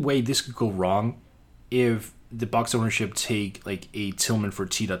only way this could go wrong if the Bucks ownership take like a Tillman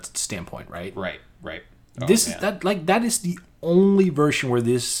Fertitta standpoint, right? Right. Oh, that is the only version where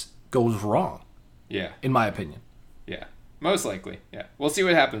this goes wrong. Yeah. In my opinion. Yeah. Most likely. Yeah. We'll see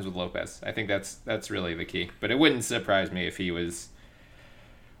what happens with Lopez. I think that's really the key. But it wouldn't surprise me if he was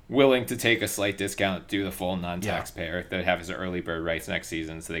willing to take a slight discount, do the full non-taxpayer, that have his early bird rights next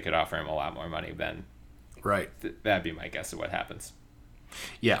season, so they could offer him a lot more money then. Right. That'd be my guess of what happens.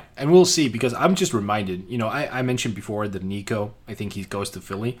 Yeah, and we'll see, because I'm just reminded, I mentioned before that Nico, I think he goes to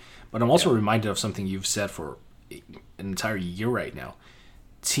Philly, but I'm also reminded of something you've said for an entire year right now.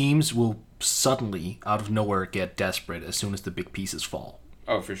 Teams will suddenly, out of nowhere, get desperate as soon as the big pieces fall.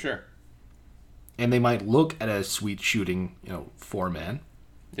 Oh, for sure. And they might look at a sweet shooting, four-man,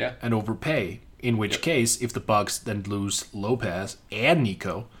 and overpay. In which case, if the Bucks then lose Lopez and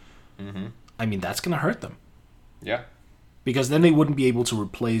Nico, I mean, that's going to hurt them. Yeah. Because then they wouldn't be able to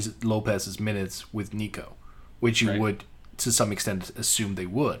replace Lopez's minutes with Nico, which you would, to some extent, assume they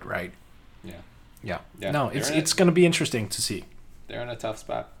would, right? Yeah. No, it's going to be interesting to see. They're in a tough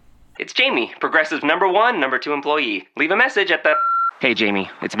spot. It's Jamie, Progressive's number 2 employee. Leave a message at the... Hey,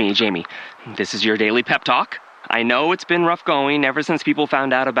 Jamie. It's me, Jamie. This is your daily pep talk. I know it's been rough going ever since people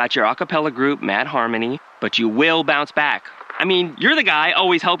found out about your a cappella group, Mad Harmony, but you will bounce back. I mean, you're the guy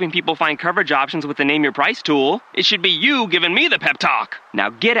always helping people find coverage options with the Name Your Price tool. It should be you giving me the pep talk.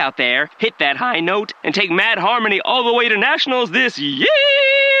 Now get out there, hit that high note, and take Mad Harmony all the way to nationals this year!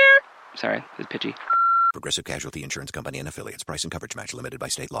 Sorry, it's pitchy. Progressive Casualty Insurance Company and Affiliates. Price and coverage match limited by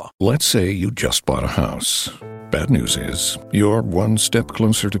state law. Let's say you just bought a house. Bad news is, you're one step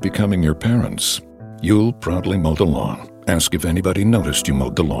closer to becoming your parents. You'll proudly mow the lawn. Ask if anybody noticed you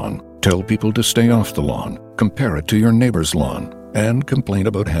mowed the lawn. Tell people to stay off the lawn. Compare it to your neighbor's lawn. And complain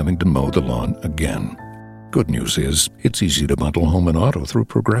about having to mow the lawn again. Good news is, it's easy to bundle home and auto through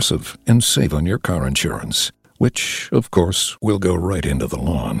Progressive and save on your car insurance, which, of course, will go right into the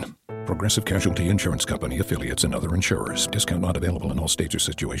lawn. Progressive Casualty Insurance Company, Affiliates, and other insurers. Discount not available in all states or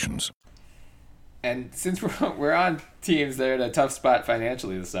situations. And since we're on teams that are in a tough spot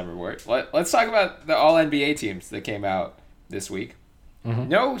financially this summer, let's talk about the All-NBA teams that came out this week.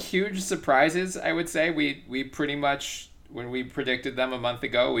 No huge surprises, I would say. We pretty much, when we predicted them a month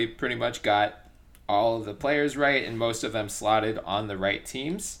ago, we pretty much got all of the players right and most of them slotted on the right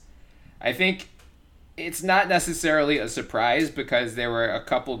teams. I think it's not necessarily a surprise because there were a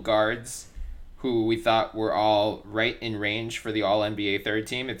couple guards who we thought were all right in range for the All-NBA third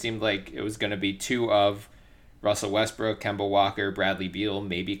team. It seemed like it was going to be two of Russell Westbrook, Kemba Walker, Bradley Beal,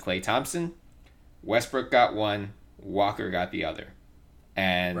 maybe Klay Thompson. Westbrook got one, Walker got the other.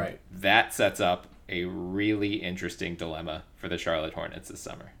 And that sets up a really interesting dilemma for the Charlotte Hornets this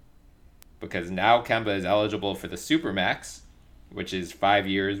summer. Because now Kemba is eligible for the Supermax, which is 5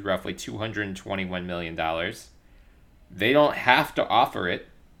 years, roughly $221 million. They don't have to offer it,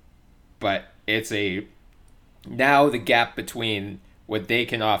 but it's now the gap between what they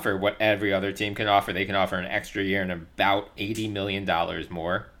can offer, what every other team can offer, they can offer an extra year and about $80 million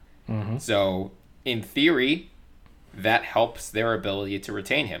more. Mm-hmm. So in theory, that helps their ability to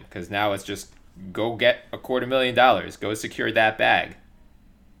retain him because now it's just go get $250,000, go secure that bag.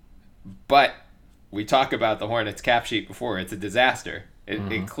 But we talk about the Hornets cap sheet before. It's a disaster.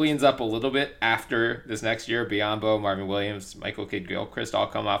 It cleans up a little bit after this next year. Biyombo, Marvin Williams, Michael Kidd-Gilchrist all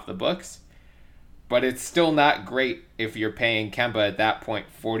come off the books. But it's still not great if you're paying Kemba at that point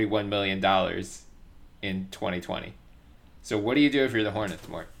 $41 million in 2020. So what do you do if you're the Hornets,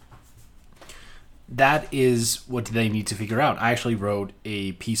 Mort? That is what they need to figure out. I actually wrote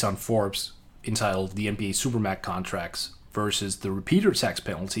a piece on Forbes entitled The NBA Supermax Contracts versus the Repeater Tax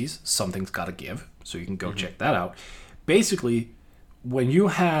Penalties. Something's got to give, so you can go check that out. Basically, when you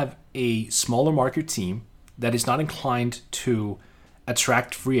have a smaller market team that is not inclined to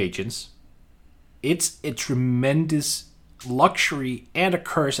attract free agents, it's a tremendous luxury and a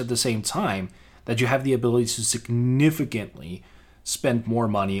curse at the same time that you have the ability to significantly spend more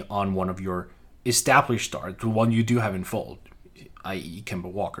money on one of your established stars, the one you do have in fold, i.e.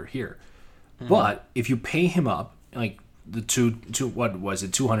 Kemba Walker here. But if you pay him up, like the what was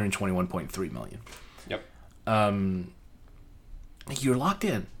it, $221.3 million. Yep. You're locked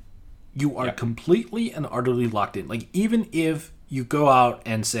in. You are completely and utterly locked in. Like even if you go out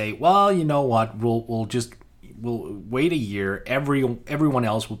and say, well, you know what, we'll wait a year. Everyone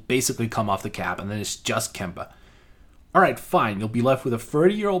else will basically come off the cap, and then it's just Kemba. All right, fine. You'll be left with a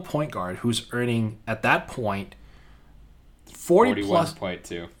 30-year-old point guard who's earning at that point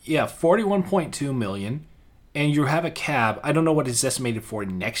 41.2. Yeah, $41.2 million, and you have a cap. I don't know what it's estimated for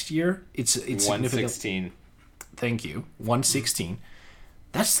next year. It's 116. Thank you, 116.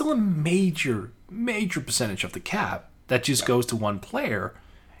 That's still a major percentage of the cap that just goes to one player,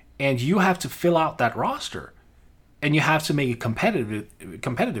 and you have to fill out that roster, and you have to make it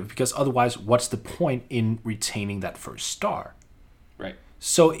competitive because otherwise, what's the point in retaining that first star? Right.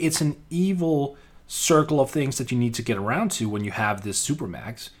 So it's an evil circle of things that you need to get around to when you have this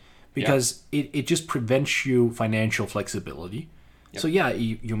Supermax, because it just prevents you financial flexibility. Yep. So yeah,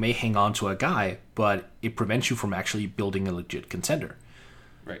 you may hang on to a guy, but it prevents you from actually building a legit contender.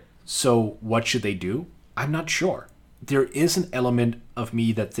 Right. So what should they do? I'm not sure. There is an element of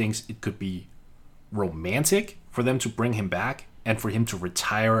me that thinks it could be romantic for them to bring him back and for him to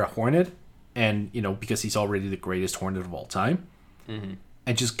retire a Hornet, and because he's already the greatest Hornet of all time,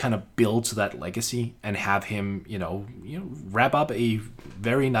 and just kind of build to that legacy and have him, wrap up a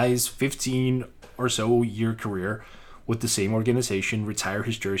very nice 15 or so year career with the same organization, retire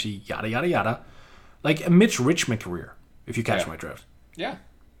his jersey, yada yada yada, like a Mitch Richmond career, if you catch my drift. Yeah.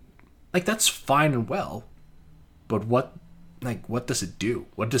 Like that's fine and well, but what does it do?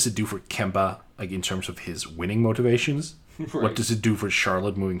 What does it do for Kemba, like in terms of his winning motivations? Right. What does it do for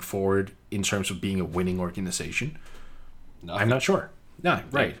Charlotte moving forward in terms of being a winning organization? Nothing. I'm not sure. No,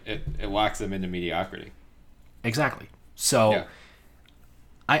 right. It locks them into mediocrity. Exactly. So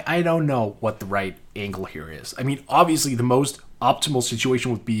I don't know what the right angle here is. I mean, obviously the most optimal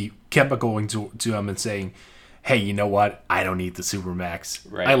situation would be Kemba going to him and saying, hey, you know what? I don't need the Supermax.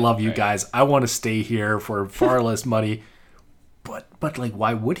 Right, I love you guys. I want to stay here for far less money. But like,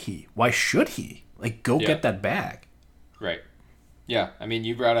 why would he? Why should he? Like, go get that bag. Right. Yeah. I mean,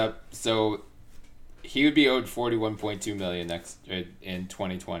 you brought up, so he would be owed $41.2 million in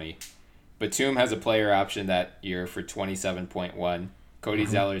 2020. Batum has a player option that year for $27.1. Cody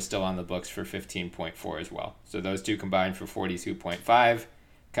Zeller is still on the books for $15.4 as well. So those two combined for $42.5.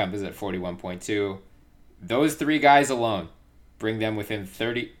 Kemba's at $41.2. Those three guys alone bring them within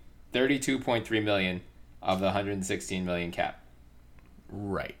 $32.3 million of the $116 million cap.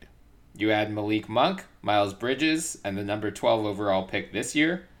 Right. You add Malik Monk, Miles Bridges, and the number 12 overall pick this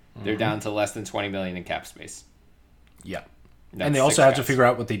year, they're down to less than $20 million in cap space. Yeah. And they also have to figure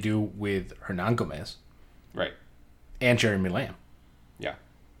out what they do with Hernan Gomez. Right. And Jeremy Lamb.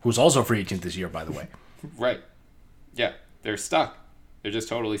 who's also a free agent this year, by the way. Right. Yeah, they're stuck. They're just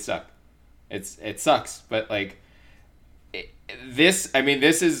totally stuck. It sucks, but like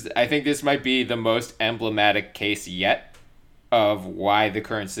I think this might be the most emblematic case yet of why the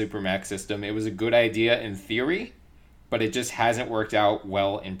current Supermax system, it was a good idea in theory, but it just hasn't worked out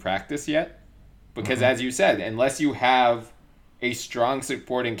well in practice yet. Because as you said, unless you have a strong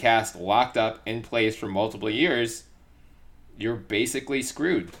supporting cast locked up in place for multiple years, you're basically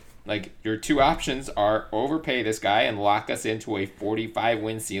screwed. Like, your two options are overpay this guy and lock us into a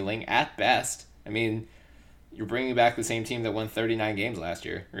 45-win ceiling at best. I mean, you're bringing back the same team that won 39 games last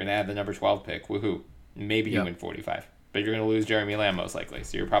year. You're going to have the number 12 pick. Woohoo. Maybe you win 45. But you're going to lose Jeremy Lamb most likely,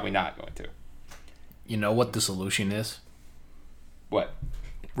 so you're probably not going to. You know what the solution is? What?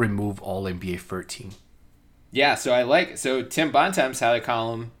 Remove all NBA 13. Yeah, so Tim Bontemps had a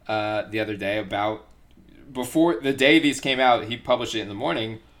column the other day about, before the day these came out, he published it in the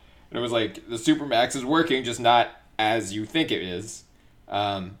morning, and it was like, the Supermax is working, just not as you think it is.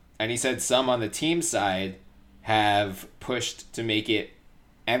 And he said some on the team side have pushed to make it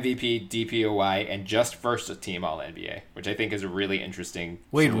MVP, DPOY, and just first team All-NBA, which I think is a really interesting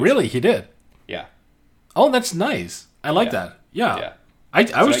solution. Really? He did? Yeah. Oh, that's nice. I like that. Yeah.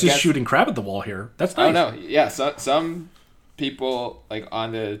 I was just shooting crap at the wall here. That's nice. Oh, no. Yeah, so, some people, like,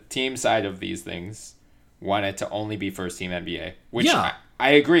 on the team side of these things want it to only be first team NBA, which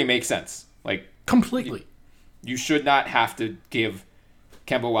I agree makes sense. Like, completely. You should not have to give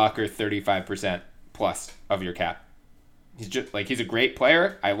Kemba Walker 35% plus of your cap. He's a great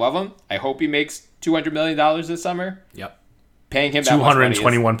player. I love him. I hope he makes $200 million this summer. Yep. Paying him that much money is,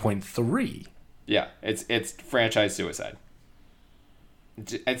 221.3. Yeah, it's franchise suicide.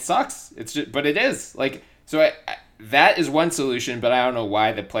 It sucks. But it is. Like, so that is one solution, but I don't know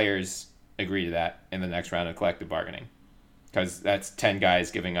why the players agree to that in the next round of collective bargaining, because that's 10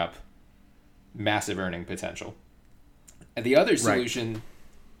 guys giving up massive earning potential. And the other solution,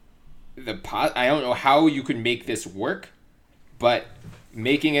 I don't know how you can make this work, but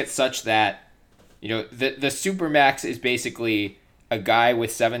making it such that, you know, the Supermax is basically a guy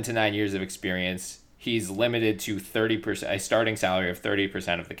with 7 to 9 years of experience. He's limited to 30%, a starting salary of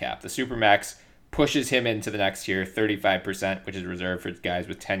 30% of the cap. The Supermax pushes him into the next tier, 35%, which is reserved for guys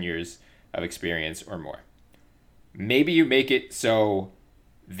with 10 years of experience or more. Maybe you make it so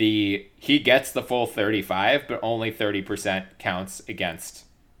he gets the full 35, but only 30% counts against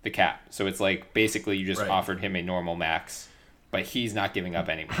the cap. So it's like basically you just offered him a normal max, but he's not giving up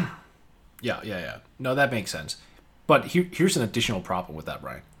any money. Yeah. No, that makes sense. But here's an additional problem with that,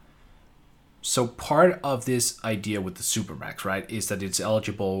 Brian. So part of this idea with the Supermax, right, is that it's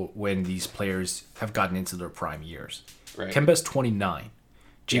eligible when these players have gotten into their prime years. Right. Kemba's 29.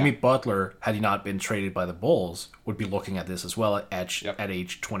 Jimmy Butler, had he not been traded by the Bulls, would be looking at this as well at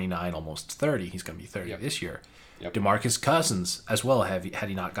age 29, almost 30. He's going to be 30 this year. Yep. DeMarcus Cousins, as well, had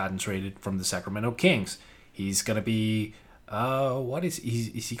he not gotten traded from the Sacramento Kings. He's going to be, is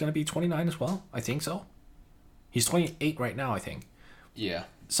he going to be 29 as well? I think so. He's 28 right now, I think. Yeah.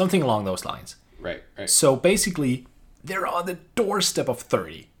 Something along those lines. Right. So basically, they're on the doorstep of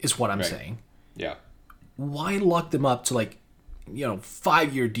 30, is what I'm saying. Yeah. Why lock them up to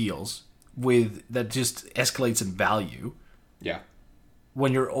 5-year deals with that just escalates in value? Yeah.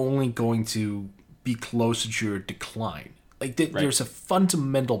 When you're only going to be closer to your decline. There's a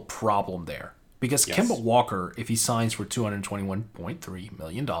fundamental problem there. Because Kemba Walker, if he signs for $221.3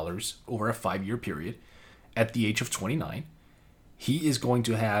 million over a 5-year period at the age of 29, he is going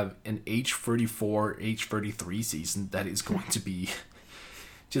to have an age 34, age 33 season that is going to be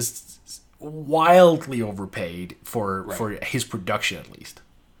just wildly overpaid for his production, at least.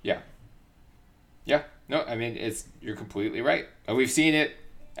 Yeah. No, I mean, you're completely right. We've seen it.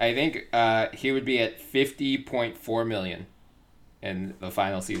 I think he would be at $50.4 million in the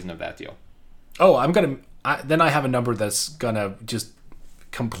final season of that deal. Oh, then I have a number that's gonna just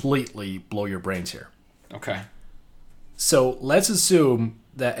completely blow your brains here. Okay. So let's assume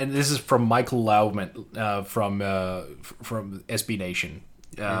that, and this is from Michael Lauman from SB Nation,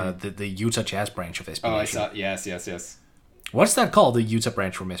 the Utah Jazz branch of SB Nation. Oh, I saw. Yes. What's that called? The Utah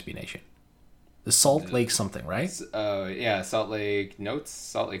branch from SB Nation. The Salt Lake something, right? Salt Lake Notes,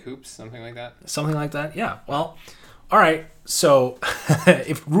 Salt Lake Hoops, something like that. Something like that. Yeah. Well, all right. So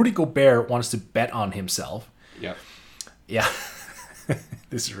if Rudy Gobert wants to bet on himself, yeah.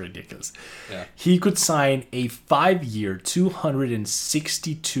 This is ridiculous. Yeah. He could sign a 5-year,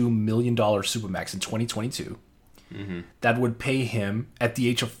 $262 million Supermax in 2022. Mm-hmm. That would pay him, at the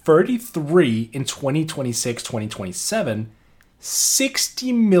age of 33 in 2026, 2027,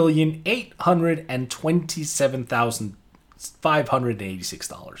 $60,827,000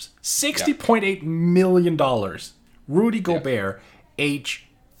 $586. $60.8 million. Rudy Gobert, age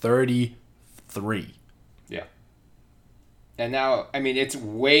 33. Yeah. And now, I mean, it's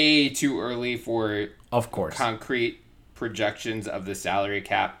way too early for of course concrete projections of the salary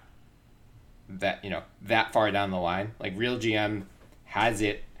cap that, that far down the line. Like, Real GM has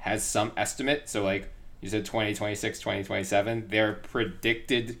some estimate. So, like, you said 2026, 2027. Their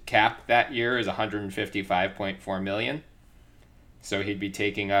predicted cap that year is $155.4 million. So he'd be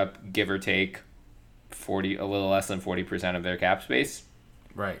taking up, give or take, a little less than 40% of their cap space.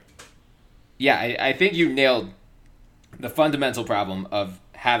 Right. Yeah, I think you nailed the fundamental problem of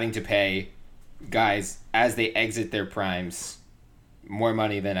having to pay guys as they exit their primes more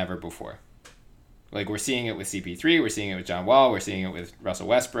money than ever before. Like, we're seeing it with CP3, we're seeing it with John Wall, we're seeing it with Russell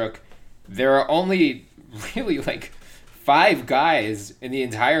Westbrook. There are only really like 5 guys in the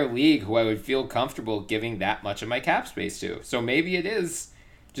entire league who I would feel comfortable giving that much of my cap space to. So maybe it is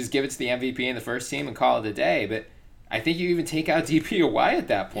just give it to the MVP in the first team and call it a day. But I think you even take out DPOY at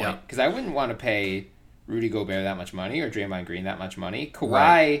that point, because I wouldn't want to pay Rudy Gobert that much money or Draymond Green that much money.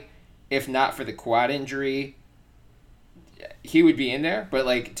 Kawhi, if not for the quad injury, he would be in there. But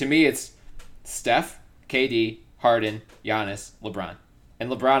like, to me, it's Steph, KD, Harden, Giannis, LeBron. And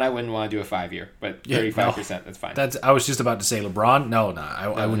LeBron, I wouldn't want to do a 5-year, but 35%, that's fine. I was just about to say LeBron. No,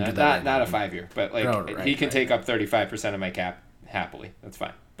 I wouldn't do that. Not a 5-year, but like he can take up 35% of my cap happily. That's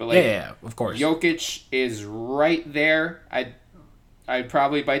fine. But like, yeah, of course. Jokic is right there. I'd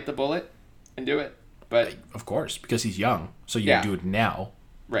probably bite the bullet and do it, but of course, because he's young, so you do it now.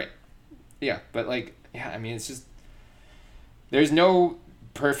 Right. Yeah, but like, I mean, it's just there's no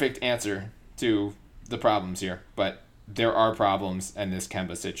perfect answer to the problems here, but there are problems, and this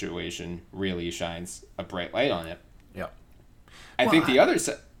Kemba situation really shines a bright light on it. Yeah. I think the other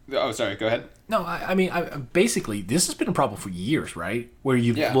side... Oh, sorry, go ahead. No, I mean, basically, this has been a problem for years, right? Where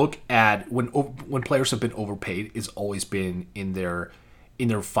you look at when players have been overpaid, it's always been in their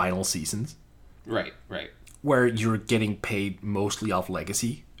final seasons. Right. Where you're getting paid mostly off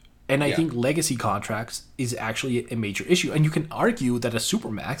legacy. And I think legacy contracts is actually a major issue. And you can argue that a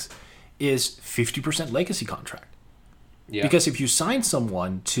Supermax is 50% legacy contract. Yeah. Because if you sign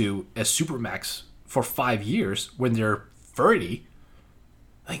someone to a Supermax for 5 years when they're 30,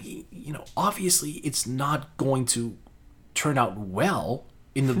 like, obviously it's not going to turn out well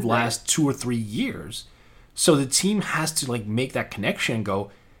in the last 2 or 3 years. So the team has to like make that connection and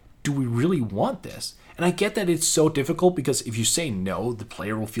go, do we really want this? And I get that it's so difficult because if you say no, the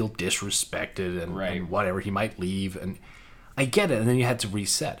player will feel disrespected and whatever, he might leave. And I get it. And then you had to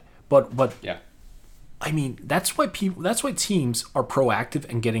reset. But yeah. I mean, that's why teams are proactive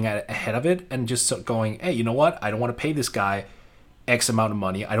and getting ahead of it and just going, hey, you know what? I don't want to pay this guy X amount of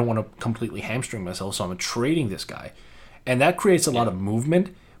money. I don't want to completely hamstring myself, so I'm trading this guy. And that creates a lot of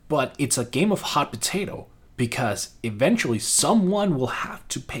movement, but it's a game of hot potato because eventually someone will have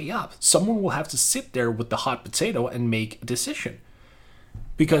to pay up. Someone will have to sit there with the hot potato and make a decision.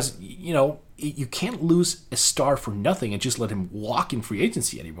 Because, you can't lose a star for nothing and just let him walk in free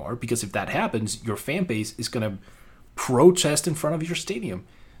agency anymore, because if that happens, your fan base is going to protest in front of your stadium.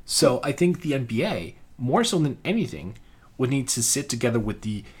 So I think the NBA, more so than anything, would need to sit together with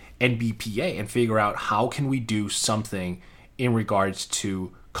the NBPA and figure out how can we do something in regards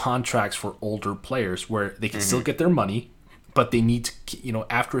to contracts for older players where they can still get their money, but they need to,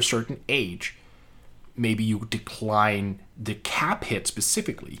 after a certain age, maybe you decline the cap hit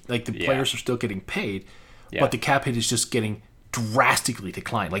specifically. Like the players are still getting paid, but the cap hit is just getting drastically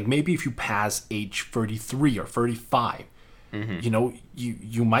declined. Like maybe if you pass age 33 or 35,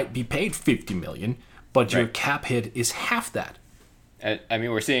 you might be paid $50 million, but your cap hit is half that. I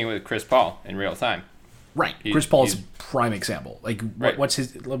mean, we're seeing it with Chris Paul in real time. Right. Chris Paul's a prime example. Like what's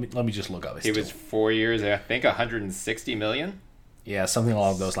his? Let me just look up. He was 4 years, I think, $160 million. Yeah, something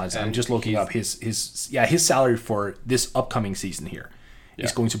along those lines. I'm just looking up his salary for this upcoming season here.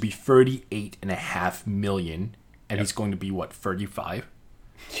 Is going to be $38.5 million, and he's going to be 35.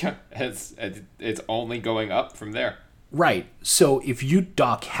 Yeah, it's only going up from there. Right. So if you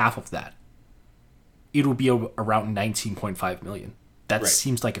dock half of that, it will be around $19.5 million. That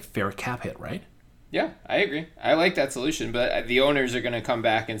seems like a fair cap hit, right? Yeah, I agree. I like that solution, but the owners are going to come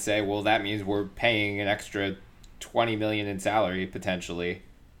back and say, well, that means we're paying an extra $20 million in salary potentially.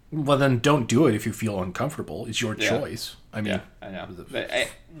 Well, then don't do it if you feel uncomfortable. It's your choice. I mean, I know. But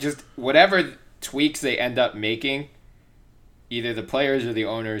just whatever tweaks they end up making, either the players or the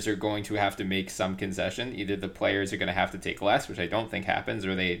owners are going to have to make some concession. Either the players are going to have to take less, which I don't think happens,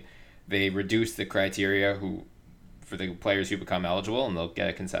 or they reduce the criteria for the players who become eligible and they'll get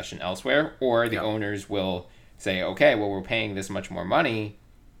a concession elsewhere, or the owners will say, okay, well, we're paying this much more money.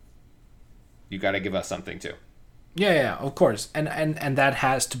 You got to give us something too. Yeah, of course. And that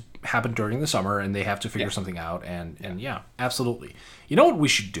has to happen during the summer, and they have to figure something out. And yeah, absolutely. You know what we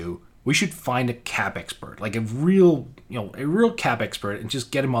should do? We should find a cap expert, like a real cap expert, and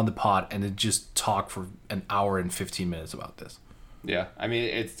just get him on the pod and then just talk for an hour and 15 minutes about this. Yeah, I mean,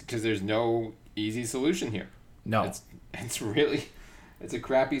 it's because there's no easy solution here. No. It's a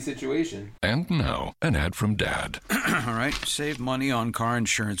crappy situation. And now, an ad from Dad. All right, save money on car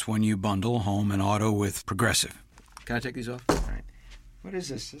insurance when you bundle home and auto with Progressive. Can I take these off? All right. What is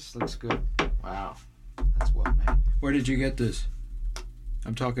this? This looks good. Wow. That's well made. Where did you get this?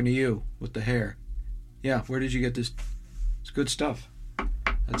 I'm talking to you with the hair. Yeah, where did you get this? It's good stuff.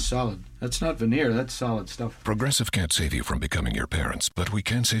 That's solid. That's not veneer. That's solid stuff. Progressive can't save you from becoming your parents, but we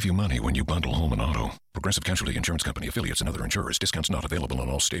can save you money when you bundle home and auto. Progressive Casualty Insurance Company, affiliates, and other insurers. Discounts not available in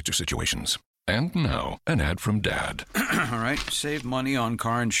all states or situations. And now, an ad from Dad. All right, save money on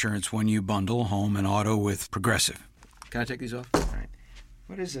car insurance when you bundle home and auto with Progressive. Can I take these off? All right.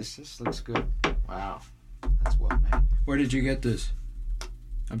 What is this? This looks good. Wow. That's well made. Where did you get this?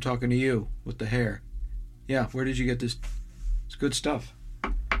 I'm talking to you with the hair. Yeah, where did you get this? It's good stuff.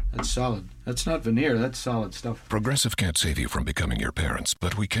 That's solid. That's not veneer. That's solid stuff. Progressive can't save you from becoming your parents,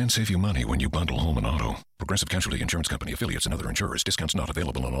 but we can save you money when you bundle home and auto. Progressive Casualty Insurance Company, affiliates, and other insurers. Discounts not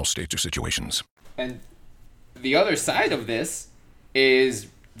available in all states or situations. And the other side of this is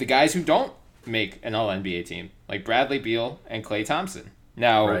the guys who don't make an All-NBA team, like Bradley Beal and Klay Thompson.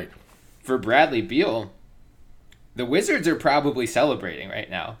 Now, for Bradley Beal, the Wizards are probably celebrating right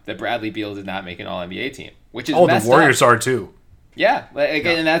now that Bradley Beal did not make an All-NBA team, which is messed the Warriors up. are too. Yeah,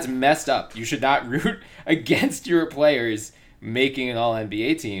 and that's messed up. You should not root against your players making an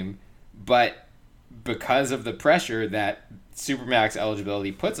All-NBA team, but because of the pressure that Supermax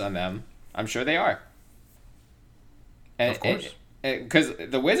eligibility puts on them, I'm sure they are. And, of course. Because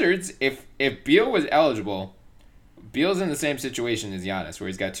the Wizards, if Beal was eligible, Beal's in the same situation as Giannis, where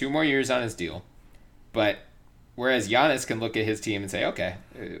he's got 2 more years on his deal, but whereas Giannis can look at his team and say, okay,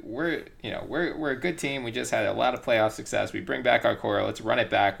 we're a good team. We just had a lot of playoff success. We bring back our core. Let's run it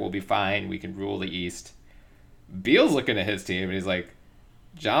back. We'll be fine. We can rule the East. Beal's looking at his team and he's like,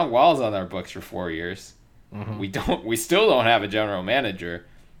 John Wall's on our books for 4 years. Mm-hmm. We still don't have a general manager.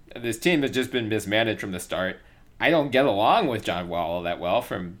 This team has just been mismanaged from the start. I don't get along with John Wall all that well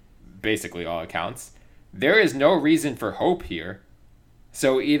from basically all accounts. There is no reason for hope here.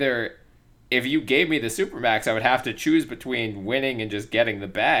 So either if you gave me the Supermax, I would have to choose between winning and just getting the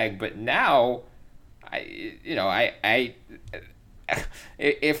bag. But now,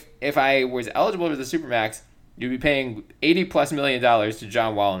 if I was eligible for the Supermax, you'd be paying $80+ million to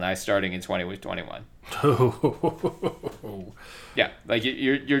John Wall and I starting in 2021. Yeah, like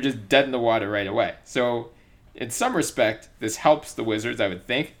you're just dead in the water right away. So in some respect, this helps the Wizards, I would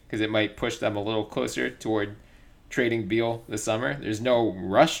think, because it might push them a little closer toward trading Beal this summer. There's no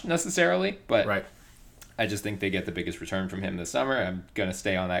rush necessarily, but I just think they get the biggest return from him this summer. I'm going to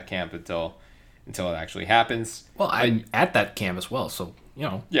stay on that camp until it actually happens. Well, I'm at that camp as well, so,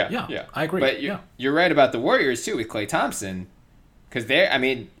 Yeah, I agree. But you're right about the Warriors, too, with Klay Thompson, because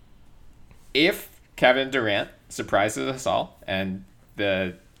if Kevin Durant surprises us all and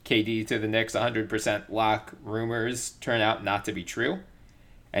the KD to the Knicks 100% lock rumors turn out not to be true,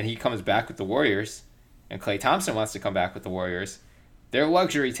 and he comes back with the Warriors, and Klay Thompson wants to come back with the Warriors, their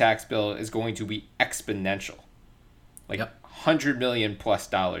luxury tax bill is going to be exponential. $100 million+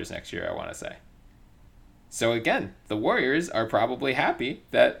 next year, I want to say. So again, the Warriors are probably happy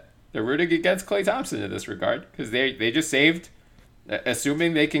that they're rooting against Klay Thompson in this regard, because they just saved,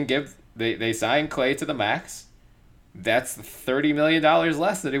 assuming they can they sign Klay to the max, that's $30 million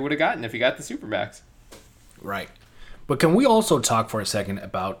less that he would have gotten if he got the Supermax. Right. But can we also talk for a second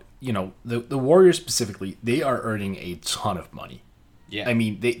about, the Warriors specifically? They are earning a ton of money. Yeah. I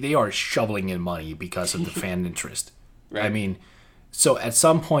mean, they are shoveling in money because of the fan interest. Right. I mean, so at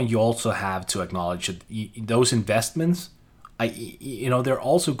some point you also have to acknowledge that those investments, they're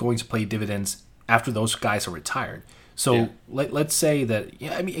also going to pay dividends after those guys are retired. So let's say that,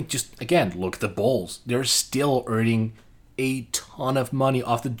 just again, look at the Bulls. They're still earning a ton of money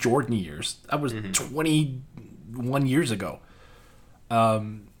off the Jordan years. That was 21 years ago.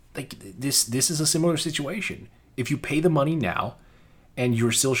 This is a similar situation. If you pay the money now and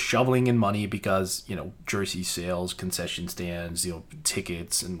you're still shoveling in money because, jersey sales, concession stands,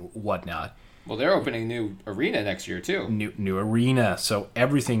 tickets and whatnot. Well, they're opening new arena next year too. New arena. So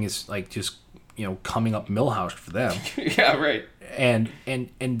everything is just coming up Millhouse for them. Yeah, right. And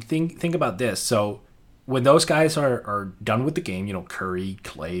think about this. So when those guys are done with the game, Curry,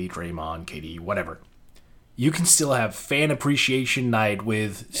 Klay, Draymond, KD, whatever, you can still have fan appreciation night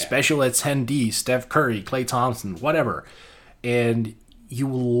with special attendees, Steph Curry, Klay Thompson, whatever. And you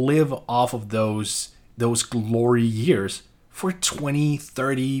will live off of those glory years for 20,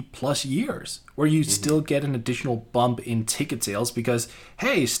 30 plus years, where you still get an additional bump in ticket sales because,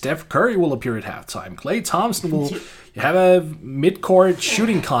 hey, Steph Curry will appear at halftime. Klay Thompson will have a mid-court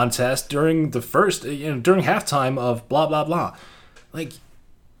shooting contest during the first, during halftime of blah, blah, blah. Like,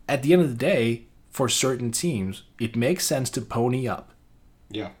 at the end of the day, for certain teams, it makes sense to pony up.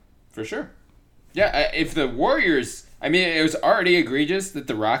 Yeah, for sure. Yeah, if the Warriors, I mean, it was already egregious that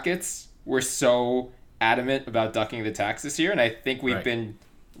the Rockets were so adamant about ducking the tax this year, and I think we've been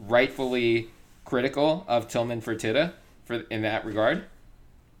rightfully critical of Tillman Fertitta in that regard.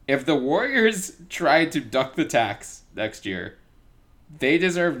 If the Warriors tried to duck the tax next year, they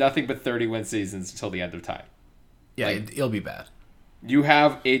deserve nothing but 30-win seasons until the end of time. Yeah, it'll be bad. You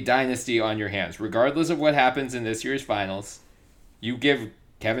have a dynasty on your hands. Regardless of what happens in this year's finals, you give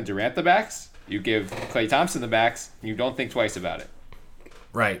Kevin Durant the max, you give Klay Thompson the max, and you don't think twice about it.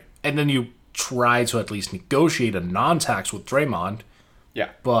 Right. And then you try to at least negotiate a non-tax with Draymond.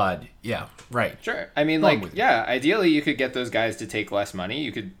 Yeah. But, yeah, right. Sure. I mean, ideally you could get those guys to take less money.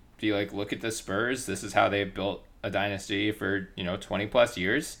 You could be like, look at the Spurs. This is how they've built a dynasty for, 20 plus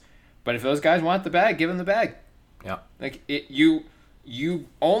years. But if those guys want the bag, give them the bag. Yeah. Like, you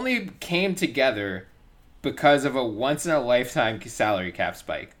only came together because of a once-in-a-lifetime salary cap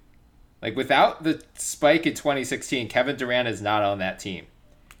spike. Like, without the spike in 2016, Kevin Durant is not on that team.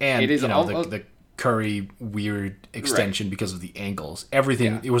 And, it is the Curry weird extension because of the angles.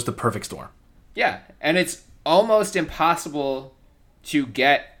 Everything, it was the perfect storm. Yeah, and it's almost impossible to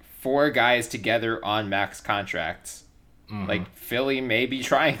get 4 guys together on max contracts. Mm-hmm. Like, Philly may be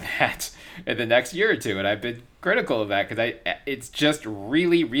trying that in the next year or two, and I've been critical of that because it's just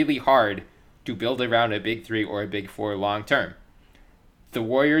really, really hard to build around a big 3 or a big 4 long term. The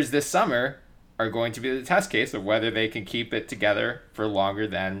Warriors this summer are going to be the test case of whether they can keep it together for longer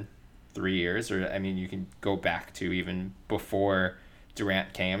than 3 years. Or, I mean, you can go back to even before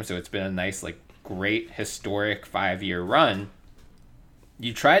Durant came, so it's been a nice, great, historic 5-year run.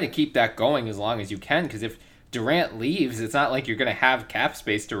 You try to keep that going as long as you can, because if Durant leaves, it's not like you're going to have cap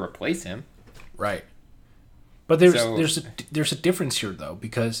space to replace him. Right. But there's a difference here, though,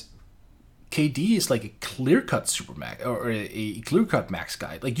 because KD is like a clear-cut supermax or a clear-cut max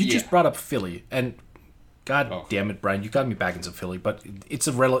guy. Like, you just brought up Philly, and God damn it, Brian, you got me back into Philly, but it's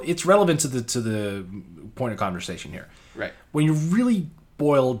relevant to the point of conversation here. Right. When you really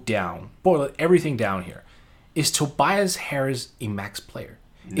boil everything down here, is Tobias Harris a max player?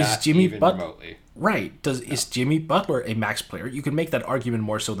 Not is Jimmy even remotely. Right. Is Jimmy Butler a max player? You can make that argument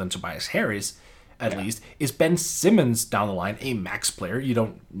more so than Tobias Harris, at least. Is Ben Simmons down the line a max player? You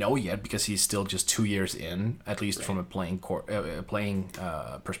don't know yet because he's still just 2 years in, at least from a playing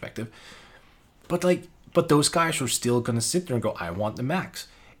perspective. But those guys are still going to sit there and go, I want the max.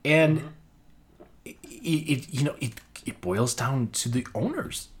 And it boils down to the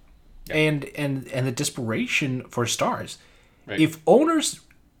owners and the desperation for stars. Right. If owners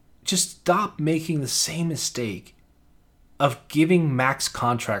just stop making the same mistake of giving max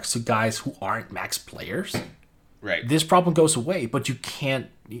contracts to guys who aren't max players, right, this problem goes away. But you can't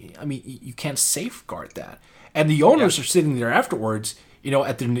safeguard that. And the owners are sitting there afterwards,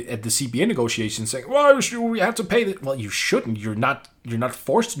 at the CBA negotiations saying, well, we have to pay that. Well, you shouldn't. You're not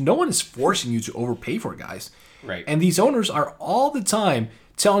forced. No one is forcing you to overpay for guys. Right. And these owners are all the time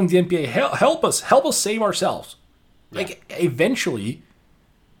telling the NBA, help us save ourselves. Yeah. Like, eventually,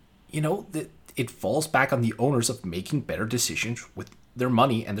 it falls back on the owners of making better decisions with their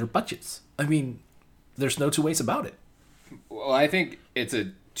money and their budgets. I mean, there's no two ways about it. Well, I think it's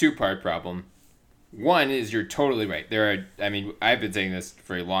a 2-part problem. One is you're totally right. I've been saying this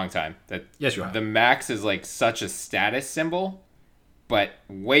for a long time, that yes, you have. The max is like such a status symbol, but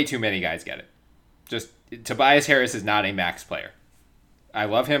way too many guys get it. Just Tobias Harris is not a max player. I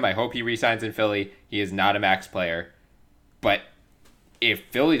love him. I hope he re-signs in Philly. He is not a max player. But if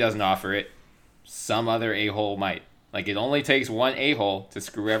Philly doesn't offer it, some other a-hole might. Like, it only takes one a-hole to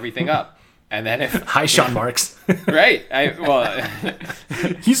screw everything up. And then if... Hi, Sean Marks. Right.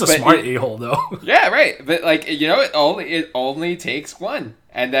 He's a smart a-hole, though. Yeah, right. But, it only takes one.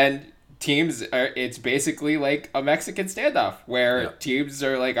 And then teams are... It's basically like a Mexican standoff, where teams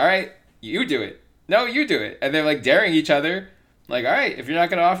are like, all right, you do it. No, you do it. And they're, daring each other. Like, all right, if you're not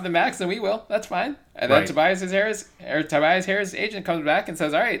going to offer the max, then we will. That's fine. And then Tobias Harris' agent comes back and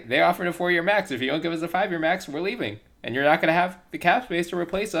says, all right, they offered a 4-year max. If you don't give us a 5-year max, we're leaving. And you're not going to have the cap space to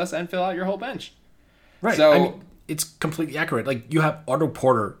replace us and fill out your whole bench. Right. So it's completely accurate. Like, you have Otto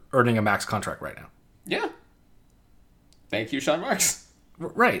Porter earning a max contract right now. Yeah. Thank you, Sean Marks.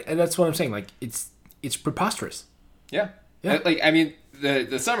 Right, and that's what I'm saying. Like, it's preposterous. Yeah. Like, I mean,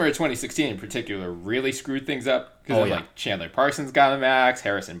 the summer of 2016 in particular really screwed things up because like Chandler Parsons got a max,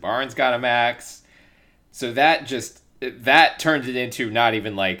 Harrison Barnes got a max. So that turned it into not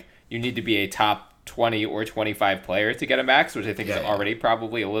even like you need to be a top 20 or 25 player to get a max, which I think is already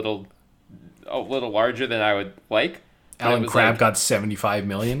probably a little larger than I would like. Alan Crabb got $75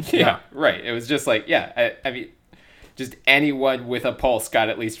 million. Yeah, right. It was just like, I mean, just anyone with a pulse got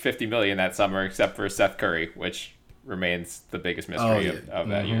at least $50 million that summer, except for Seth Curry, which remains the biggest mystery of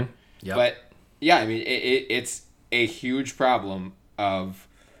that year. Yep. But yeah, I mean, it's a huge problem of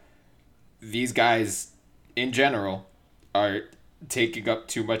these guys in general are taking up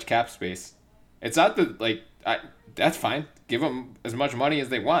too much cap space. It's not that that's fine. Give them as much money as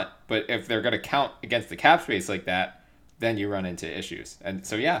they want, but if they're going to count against the cap space like that, then you run into issues. And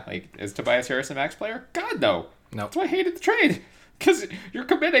so is Tobias Harris a max player? God no. No. That's why I hated the trade, because you're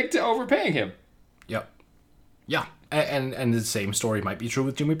committing to overpaying him. Yep. Yeah, and the same story might be true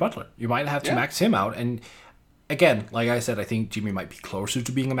with Jimmy Butler. You might have to max him out, and again, like I said, I think Jimmy might be closer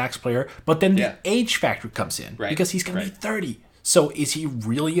to being a max player, but then the age factor comes in, because he's going to be 30. So is he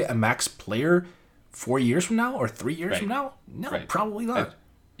really a max player 4 years from now or 3 years from now? No, probably not.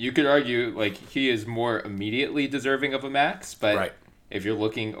 You could argue like he is more immediately deserving of a max, but if you're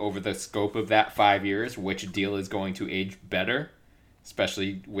looking over the scope of that 5 years, which deal is going to age better,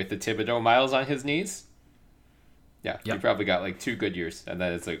 especially with the Thibodeau miles on his knees? Yeah, you probably got like 2 good years, and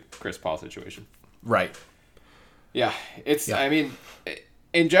then it's a Chris Paul situation. Right. Yeah, I mean,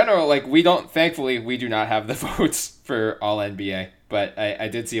 in general, like thankfully, we do not have the votes for All NBA, but I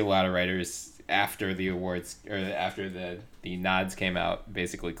did see a lot of writers after the awards, or after the nods came out,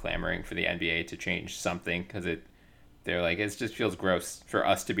 basically clamoring for the NBA to change something, because they're like, it just feels gross for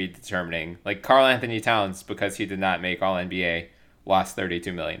us to be determining. Like Karl Anthony Towns, because he did not make All NBA, lost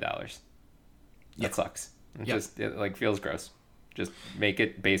 $32 million. That sucks. It feels gross. Just make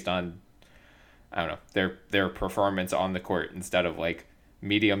it based on, I don't know, their performance on the court instead of like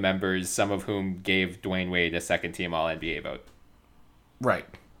media members, some of whom gave Dwayne Wade a second team All NBA vote. Right.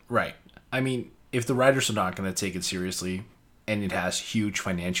 I mean, if the writers are not going to take it seriously and it has huge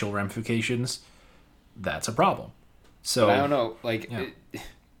financial ramifications, that's a problem. So but I don't know,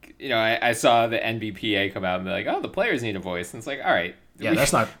 I saw the NBPA come out and be like, oh, the players need a voice. And it's like, all right. Yeah,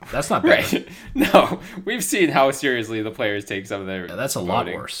 that's not bad. Right. No, we've seen how seriously the players take some of their that's a voting. lot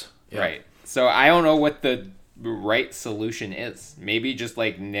worse. Yeah. Right. So I don't know what the right solution is. Maybe just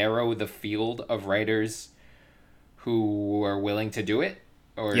like narrow the field of writers who are willing to do it.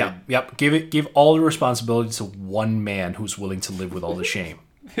 Or Give all the responsibility to one man who's willing to live with all the shame.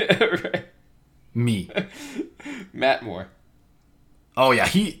 Right. Me. Matt Moore. Oh yeah,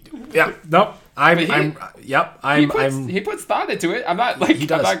 he puts thought into it. I'm not like he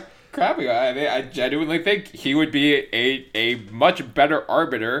does. I'm not crapping. I genuinely think he would be a much better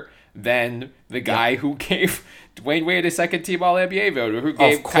arbiter than the guy who gave Dwayne Wade a second team All NBA vote, or who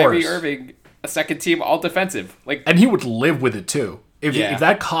gave Kyrie Irving a second team All Defensive. Like, and he would live with it too. If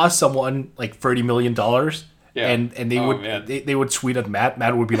that cost someone like $30 million, and they would tweet at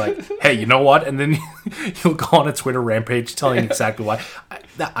Matt would be like, hey, you know what? And then he'll go on a Twitter rampage telling exactly why.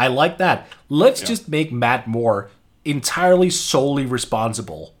 I like that. Let's just make Matt Moore entirely solely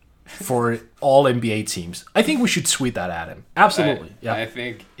responsible for all NBA teams. I think we should tweet that at him. Absolutely. I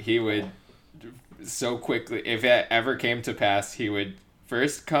think he would so quickly, if it ever came to pass, he would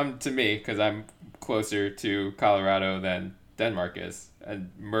first come to me, because I'm closer to Colorado than Denmark is,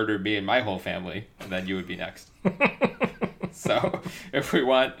 and murder me and my whole family, and then you would be next. So if we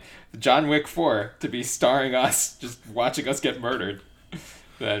want John Wick 4 to be starring us, just watching us get murdered,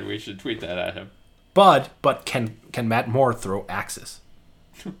 then we should tweet that at him. But can Matt Moore throw axes?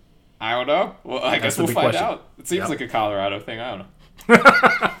 I don't know. Well, I guess we'll find out. It seems like a Colorado thing. I don't know.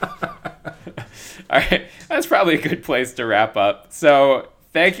 All right. That's probably a good place to wrap up. So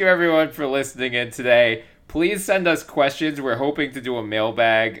thank you, everyone, for listening in today. Please send us questions. We're hoping to do a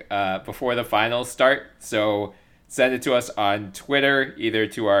mailbag before the finals start. So send it to us on Twitter, either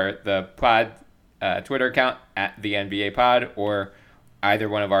to the pod Twitter account at the NBA Pod, or either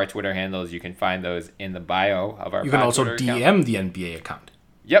one of our Twitter handles. You can find those in the bio of our. You can also Twitter DM account. The NBA account.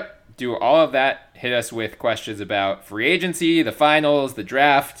 Yep. Do all of that. Hit us with questions about free agency, the finals, the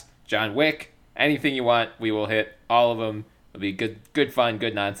draft, John Wick, anything you want. We will hit all of them. It'll be good fun,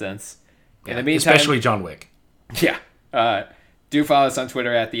 good nonsense. In the meantime, especially John Wick. Yeah. Do follow us on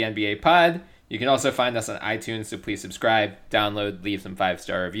Twitter at the NBA Pod. You can also find us on iTunes, so please subscribe, download, leave some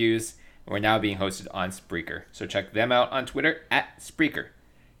 5-star reviews. And we're now being hosted on Spreaker, so check them out on Twitter at Spreaker.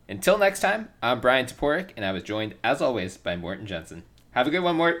 Until next time, I'm Brian Toporek, and I was joined, as always, by Morten Jensen. Have a good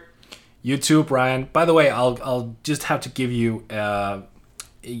one, Mort. You too, Brian. By the way, I'll just have to give you a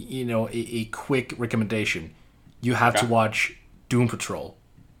quick recommendation. You have to watch Doom Patrol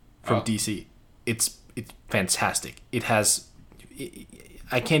from DC. It's fantastic.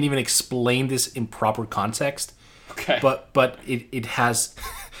 I can't even explain this in proper context. Okay. But it has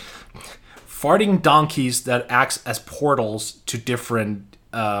farting donkeys that acts as portals to different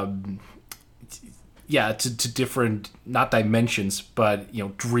to different, not dimensions, but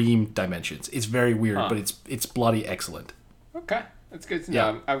dream dimensions. It's very weird, but it's bloody excellent. Okay. That's good to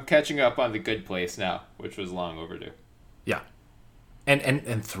know. I'm catching up on The Good Place now, which was long overdue. Yeah.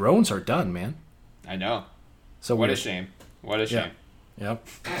 And Thrones are done, man. I know. So what weird. a shame. What a shame. Yep.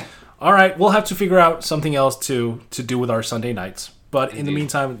 All right, we'll have to figure out something else to do with our Sunday nights. But in the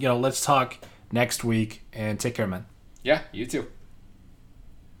meantime, let's talk next week, and take care, man. Yeah, you too.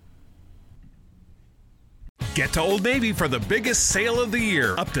 Get to Old Navy for the biggest sale of the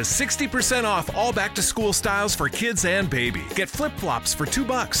year. Up to 60% off all back-to-school styles for kids and baby. Get flip-flops for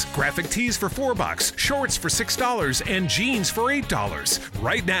 $2, graphic tees for $4, shorts for $6, and jeans for $8.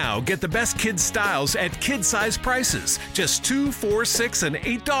 Right now, get the best kids' styles at kid-size prices. Just $2, $4, $6, and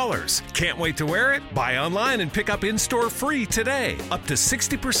 $8. Can't wait to wear it? Buy online and pick up in-store free today. Up to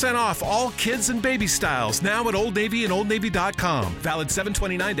 60% off all kids and baby styles now at Old Navy and OldNavy.com. Valid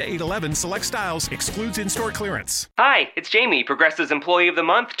 7/29 to 8/11. Select styles. Excludes in-store clearance. Hi, it's Jamie, Progressive's Employee of the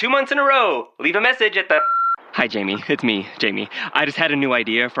Month, 2 months in a row. Leave a message at the... Hi, Jamie. It's me, Jamie. I just had a new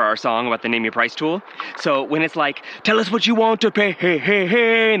idea for our song about the Name Your Price tool. So when it's like, tell us what you want to pay, hey, hey,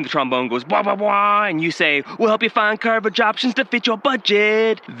 hey, and the trombone goes, blah, blah, blah, and you say, we'll help you find coverage options to fit your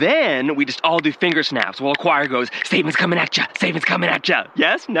budget. Then we just all do finger snaps while a choir goes, savings coming at ya, savings coming at ya.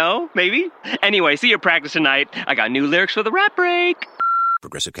 Yes? No? Maybe? Anyway, see you at practice tonight. I got new lyrics for the rap break.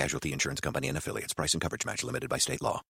 Progressive Casualty Insurance Company and Affiliates. Price and coverage match limited by state law.